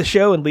you'd share the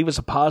show and leave us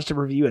a positive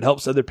review. It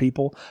helps other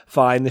people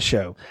find the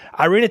show.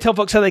 Irina, tell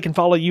folks how they can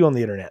follow you on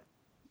the internet.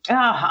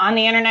 On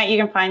the internet, you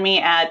can find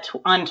me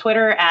on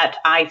Twitter at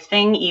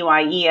iSing,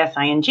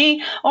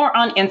 EYESING, or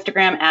on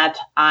Instagram at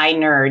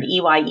iNerd,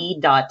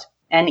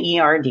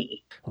 EYE.NERD.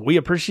 We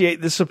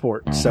appreciate the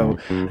support. So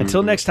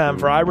until next time,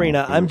 for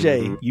Irina, I'm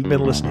Jay. You've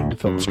been listening to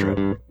Film Strip.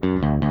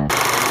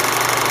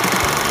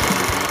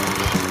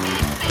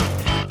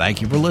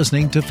 Thank you for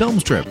listening to Film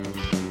Strip.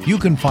 You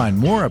can find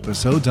more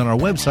episodes on our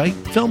website,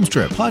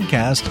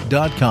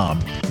 filmstrippodcast.com.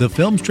 The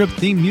Film Strip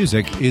theme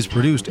music is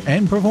produced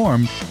and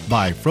performed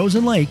by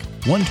Frozen Lake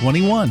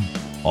 121.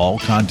 All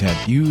content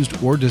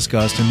used or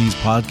discussed in these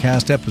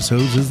podcast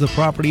episodes is the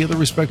property of the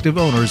respective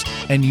owners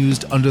and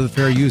used under the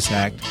Fair Use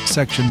Act,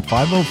 Section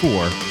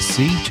 504,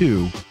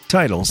 C2,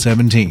 Title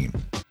 17.